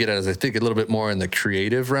you're trying to get at is I think a little bit more in the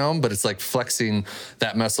creative realm, but it's like flexing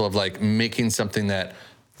that muscle of like making something that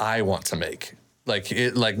I want to make. Like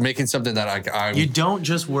making something that I You don't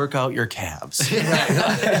just work out your calves.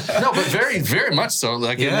 no, but very, very much so.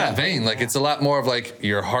 Like in that vein, like it's a lot more of like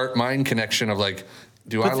your heart-mind connection of like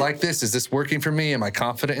do I like this? Is this working for me? Am I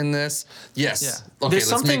confident in this? Yes. Yeah. Okay,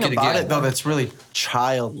 There's let's something make it about again. it though that's really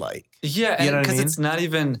childlike. Yeah, You know what I because mean? it's not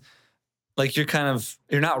even like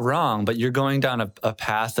you're not wrong, but you're going down a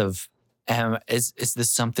path of, is this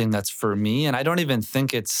something that's for me? And I don't even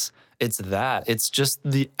think it's that. It's just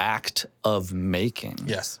the act of making.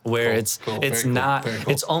 Yes. Where Cool, it's cool, very it's cool, not. very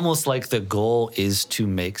cool. It's almost like the goal is to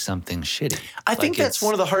make something shitty. I think that's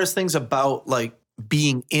one of the hardest things about like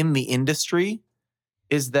being in the industry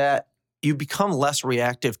is that you become less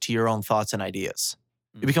reactive to your own thoughts and ideas.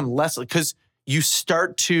 You become less, because you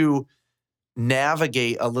start to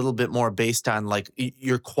navigate a little bit more based on like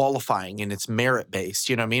you're qualifying and it's merit based,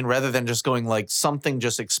 you know what I mean? Rather than just going like something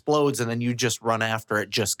just explodes and then you just run after it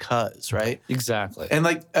just cuz, right? Exactly. And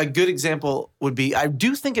like a good example would be, I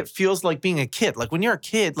do think it feels like being a kid. Like when you're a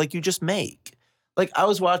kid, like you just make. Like I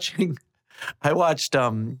watched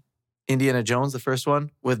Indiana Jones, the first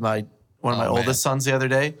one, with one of my oldest sons the other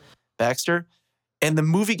day, Baxter. And the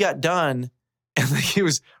movie got done and like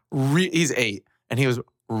he's 8 and he was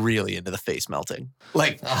really into the face melting.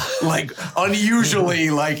 Like unusually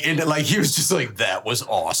into he was just like, that was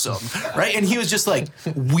awesome. Right? And he was just like,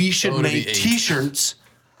 we should Oh, to be make 8. t-shirts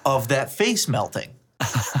of that face melting.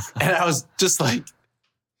 And I was just like,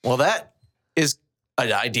 well, that is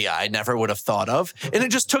an idea I never would have thought of. And it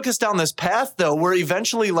just took us down this path though, where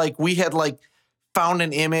eventually like we had like found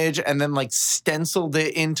an image and then like stenciled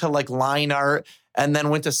it into like line art and then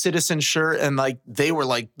went to Citizen Shirt and like they were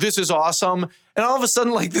like, this is awesome. And all of a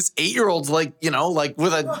sudden like this 8-year-old's like, you know, like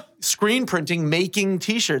with a screen printing making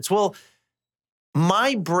t-shirts. Well,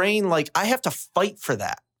 my brain, like I have to fight for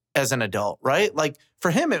that as an adult, right? Like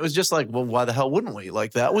for him, it was just like, well, why the hell wouldn't we?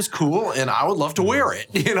 Like that was cool and I would love to wear it,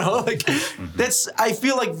 you know? Like I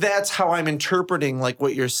feel like that's how I'm interpreting like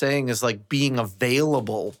what you're saying is like being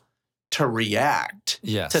available to react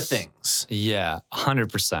Yes. to things. Yeah,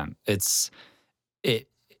 100%.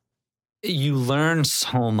 You learn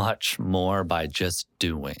so much more by just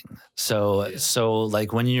doing. So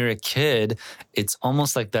like when you're a kid, it's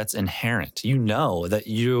almost like that's inherent. You know that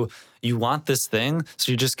you want this thing,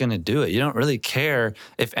 so you're just gonna do it. You don't really care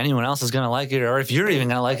if anyone else is gonna like it or if you're even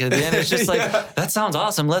gonna like it at the end. It's just like, that sounds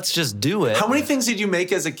awesome. Let's just do it. How many things did you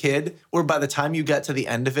make as a kid where by the time you got to the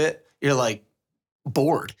end of it, you're like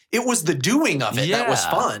bored? It was the doing of it that was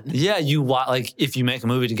fun. Yeah, you watch, like if you make a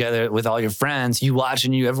movie together with all your friends, you watch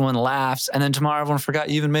and everyone laughs, and then tomorrow everyone forgot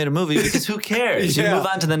you even made a movie because who cares? You move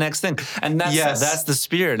on to the next thing, and that's the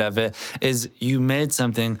spirit of it. Is you made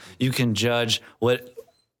something, you can judge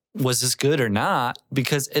was this good or not,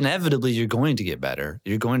 because inevitably you're going to get better.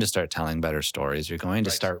 You're going to start telling better stories. You're going to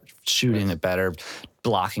start shooting it better,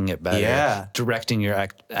 blocking it better, directing your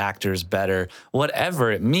actors better,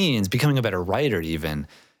 whatever it means, becoming a better writer even.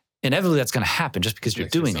 Inevitably that's going to happen just because you're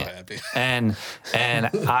doing it. Happy. And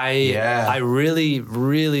I really,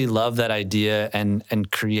 really love that idea and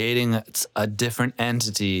creating a different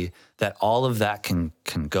entity that all of that can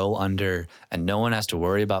go under and no one has to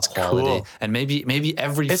worry about quality. cool. And maybe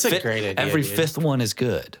every It's a great idea, every dude. fifth one is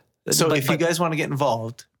good. So But- if you guys want to get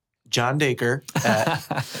involved, John Dacre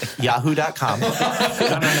at yahoo.com.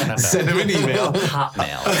 Send him an email.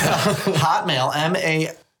 Hotmail.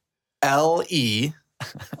 Hotmail, MALE.com.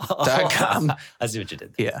 I see what you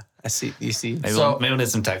did. Yeah, I see. You see? Maybe So- we'll need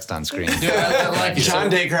some text on screen. Yeah, I like it. John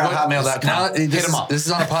Dacre at hotmail.com. Now, Hit this, him up. this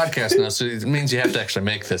is on a podcast now, so it means you have to actually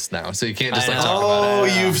make this now. So you can't just I like know. talk about Oh,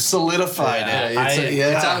 it. you've solidified it.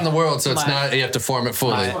 It's out in the world, so it's My- not. You have to form it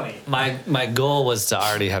fully. My goal was to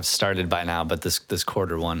already have started by now, but this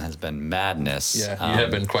quarter one has been madness. Yeah, you have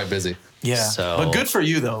been quite busy. Yeah. So- but good for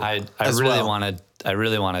you, though. I as really well. want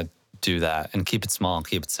to do that and keep it small and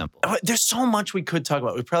keep it simple. There's so much we could talk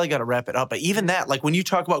about. We probably got to wrap it up. But even that, like when you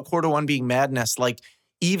talk about quarter one being madness, like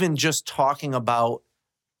even just talking about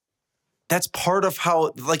that's part of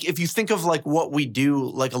how, like, if you think of like what we do,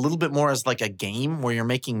 like a little bit more as like a game where you're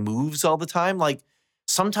making moves all the time, like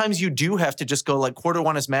sometimes you do have to just go like quarter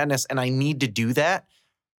one is madness and I need to do that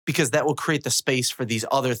because that will create the space for these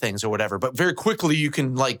other things or whatever. But very quickly you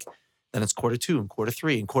can like, then it's quarter two and quarter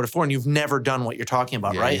three and quarter four, and you've never done what you're talking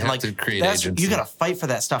about, Yeah, right? you And have like to create that's agency. you got to fight for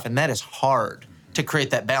that stuff, and that is hard to create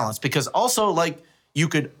that balance because also like you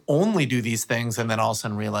could only do these things and then all of a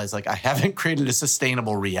sudden realize like I haven't created a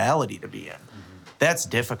sustainable reality to be in. That's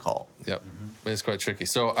difficult. Yep. It's quite tricky.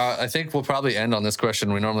 So I think we'll probably end on this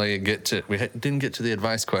question. We normally didn't get to the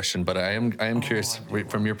advice question, but I am curious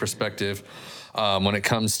from your perspective when it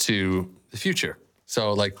comes to the future.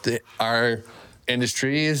 So like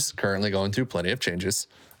industry is currently going through plenty of changes.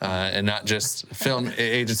 And not just film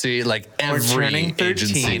agency, like every turning 13.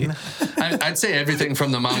 agency. I'd say everything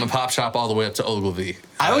from the mom and pop shop all the way up to Ogilvy.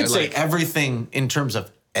 I would say everything in terms of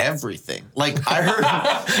everything. Like I heard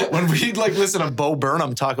when we like listen to Bo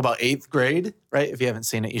Burnham talk about 8th grade, right? If you haven't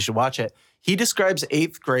seen it, you should watch it. He describes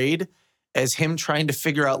 8th grade as him trying to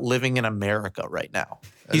figure out living in America right now.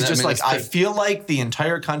 He's just like, I feel like the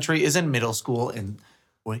entire country is in middle school and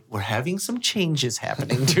we're having some changes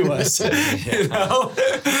happening to us. You know?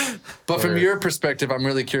 But from your perspective, I'm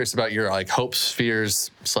really curious about your like hopes,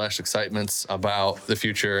 fears / excitements about the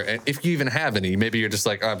future, and if you even have any. Maybe you're just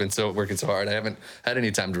like, oh, I've been working so hard, I haven't had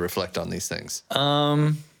any time to reflect on these things.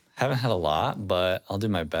 Haven't had a lot, but I'll do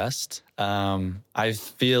my best. I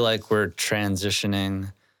feel like we're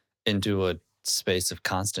transitioning into a space of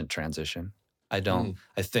constant transition. I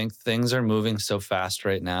think things are moving so fast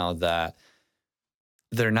right now that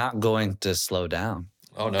they're not going to slow down.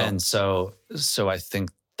 Oh no. And so I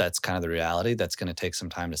think that's kind of the reality. That's going to take some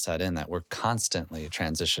time to set in, that we're constantly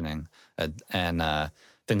transitioning and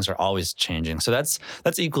things are always changing. So that's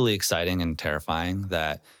equally exciting and terrifying,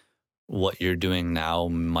 that what you're doing now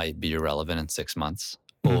might be irrelevant in 6 months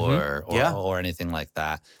or anything like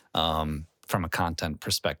that, from a content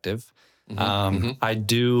perspective. I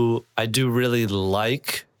do really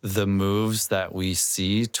like the moves that we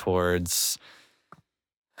see towards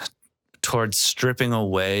stripping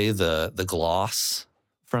away the gloss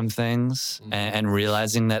from things and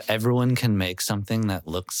realizing that everyone can make something that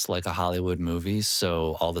looks like a Hollywood movie.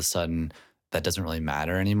 So all of a sudden that doesn't really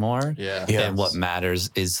matter anymore. Yeah. And what matters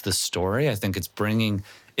is the story. I think it's bringing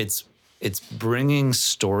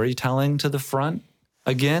storytelling to the front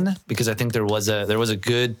again, because I think there was a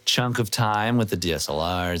good chunk of time with the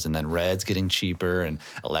DSLRs and then Reds getting cheaper and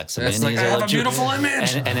Alexa It's Minis. like, I have a beautiful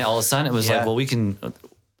image. And all of a sudden it was like, well, we can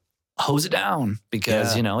hose it down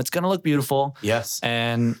because it's going to look beautiful. Yes.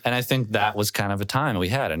 And I think that was kind of a time we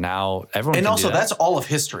had, and now everyone. And can also, do that. that's all of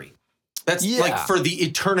history. That's like for the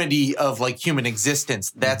eternity of like human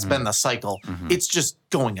existence. That's been the cycle. It's just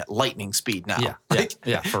going at lightning speed now.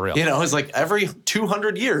 Yeah, for real. It's like every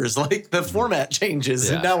 200 years, like the format changes,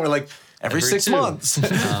 and now we're like every 6 months.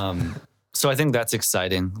 So I think that's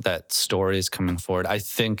exciting. That story is coming forward. I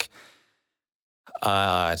think.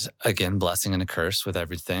 Again, blessing and a curse with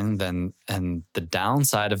everything. And the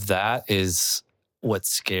downside of that is, what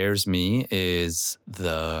scares me is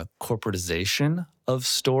the corporatization of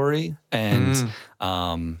story and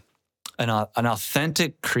an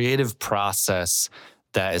authentic creative process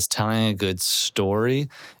that is telling a good story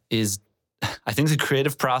is. I think the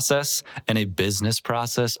creative process and a business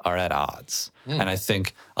process are at odds. And I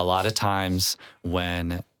think a lot of times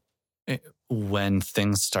when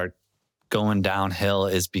things start going downhill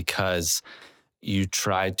is because you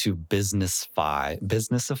try to businessify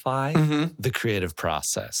the creative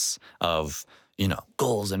process of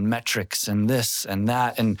goals and metrics and this and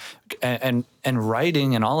that and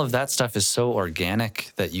writing and all of that stuff is so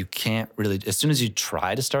organic that you can't really. As soon as you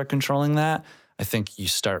try to start controlling that, I think you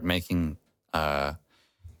start making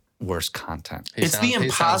worse content. He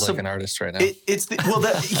sounds like an artist right now. That's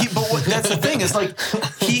the thing is like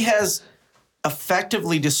he has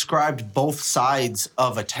effectively described both sides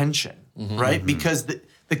of attention, right? Because the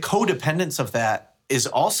codependence of that is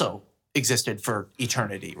also existed for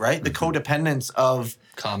eternity, right? The codependence of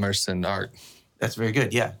commerce and art. That's very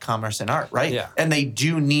good. Yeah, commerce and art, right? Yeah. And they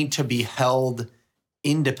do need to be held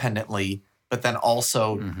independently, but then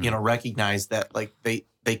also, recognize that like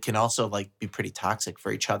they can also like be pretty toxic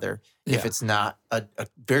for each other if it's not a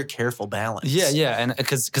very careful balance. Yeah, and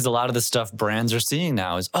because a lot of the stuff brands are seeing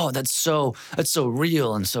now is, oh, that's so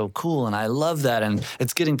real and so cool, and I love that, and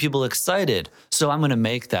it's getting people excited. So I'm going to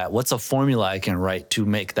make that. What's a formula I can write to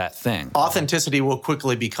make that thing? Authenticity will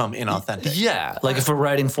quickly become inauthentic. Yeah, like if we're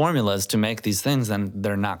writing formulas to make these things, then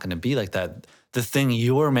they're not going to be like that. The thing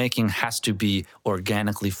you're making has to be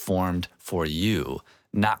organically formed for you,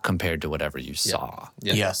 not compared to whatever you saw.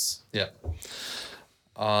 Yeah. Yes. Yeah.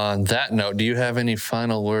 On that note, do you have any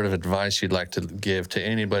final word of advice you'd like to give to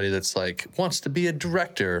anybody that's like wants to be a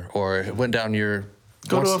director or went down your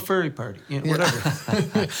Go to a furry party,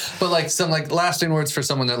 whatever. but like some like lasting words for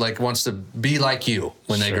someone that like wants to be like you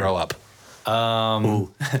when they grow up?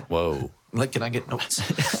 Whoa. Like, can I get notes?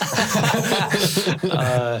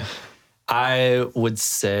 I would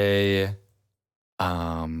say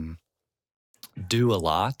do a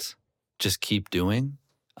lot. Just keep doing.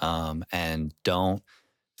 And don't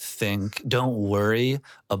worry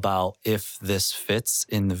about if this fits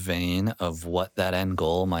in the vein of what that end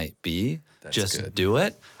goal might be. That's just good. do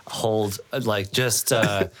it.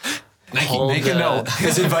 hold Make a note.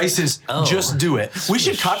 His advice is just do it. We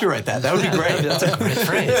should copyright that. That would be great. That's a great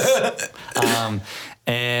phrase.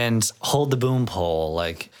 And hold the boom pole,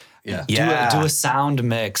 like do a sound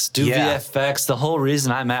mix, do VFX. The whole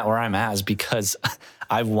reason I'm at where I'm at is because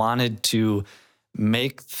I wanted to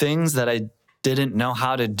make things that I didn't know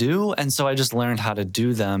how to do, and so I just learned how to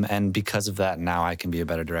do them, and because of that, now I can be a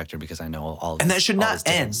better director because I know all. And that should not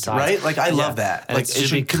end, right? Like I love that. And like it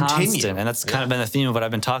should be constant, and that's kind of been the theme of what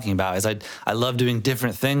I've been talking about. Is I love doing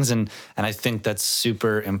different things, and I think that's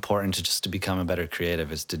super important to become a better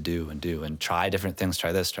creative. Is to do and try different things,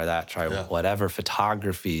 try this, try that, try whatever,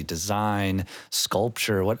 photography, design,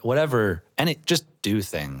 sculpture, whatever, and just do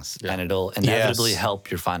things, and it'll inevitably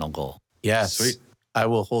help your final goal. Yes. Sweet. I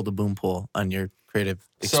will hold a boom pole on your creative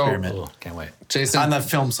experiment. Ooh, can't wait. Jason, On the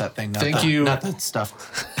film set thing. thank you. Not that stuff.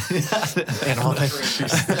 Animal thing.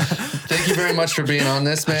 Thank you very much for being on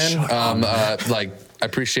this, man. I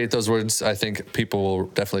appreciate those words. I think people will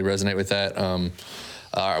definitely resonate with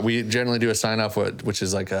that. We generally do a sign off, which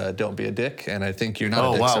is like don't be a dick, and I think you're not. Oh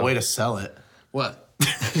a dick, wow, so. way to sell it. What?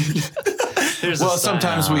 Well,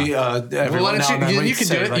 sometimes we every why now don't and then you we can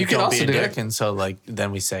say, do it. like, You can don't also be a do dick, it. and so like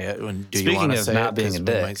then we say it. When do you Speaking want to of say not it? being 'Cause a we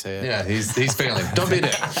dick. might say it. Yeah, he's failing. Don't be a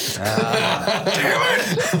dick.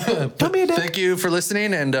 Don't be a dick. Thank you for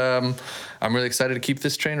listening, and I'm really excited to keep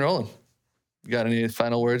this train rolling. You got any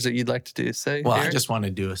final words that you'd like to say? Well, I Eric? just want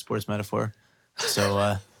to do a sports metaphor.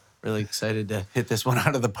 So really excited to hit this one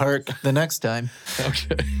out of the park the next time.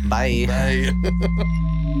 Okay. Bye. Bye.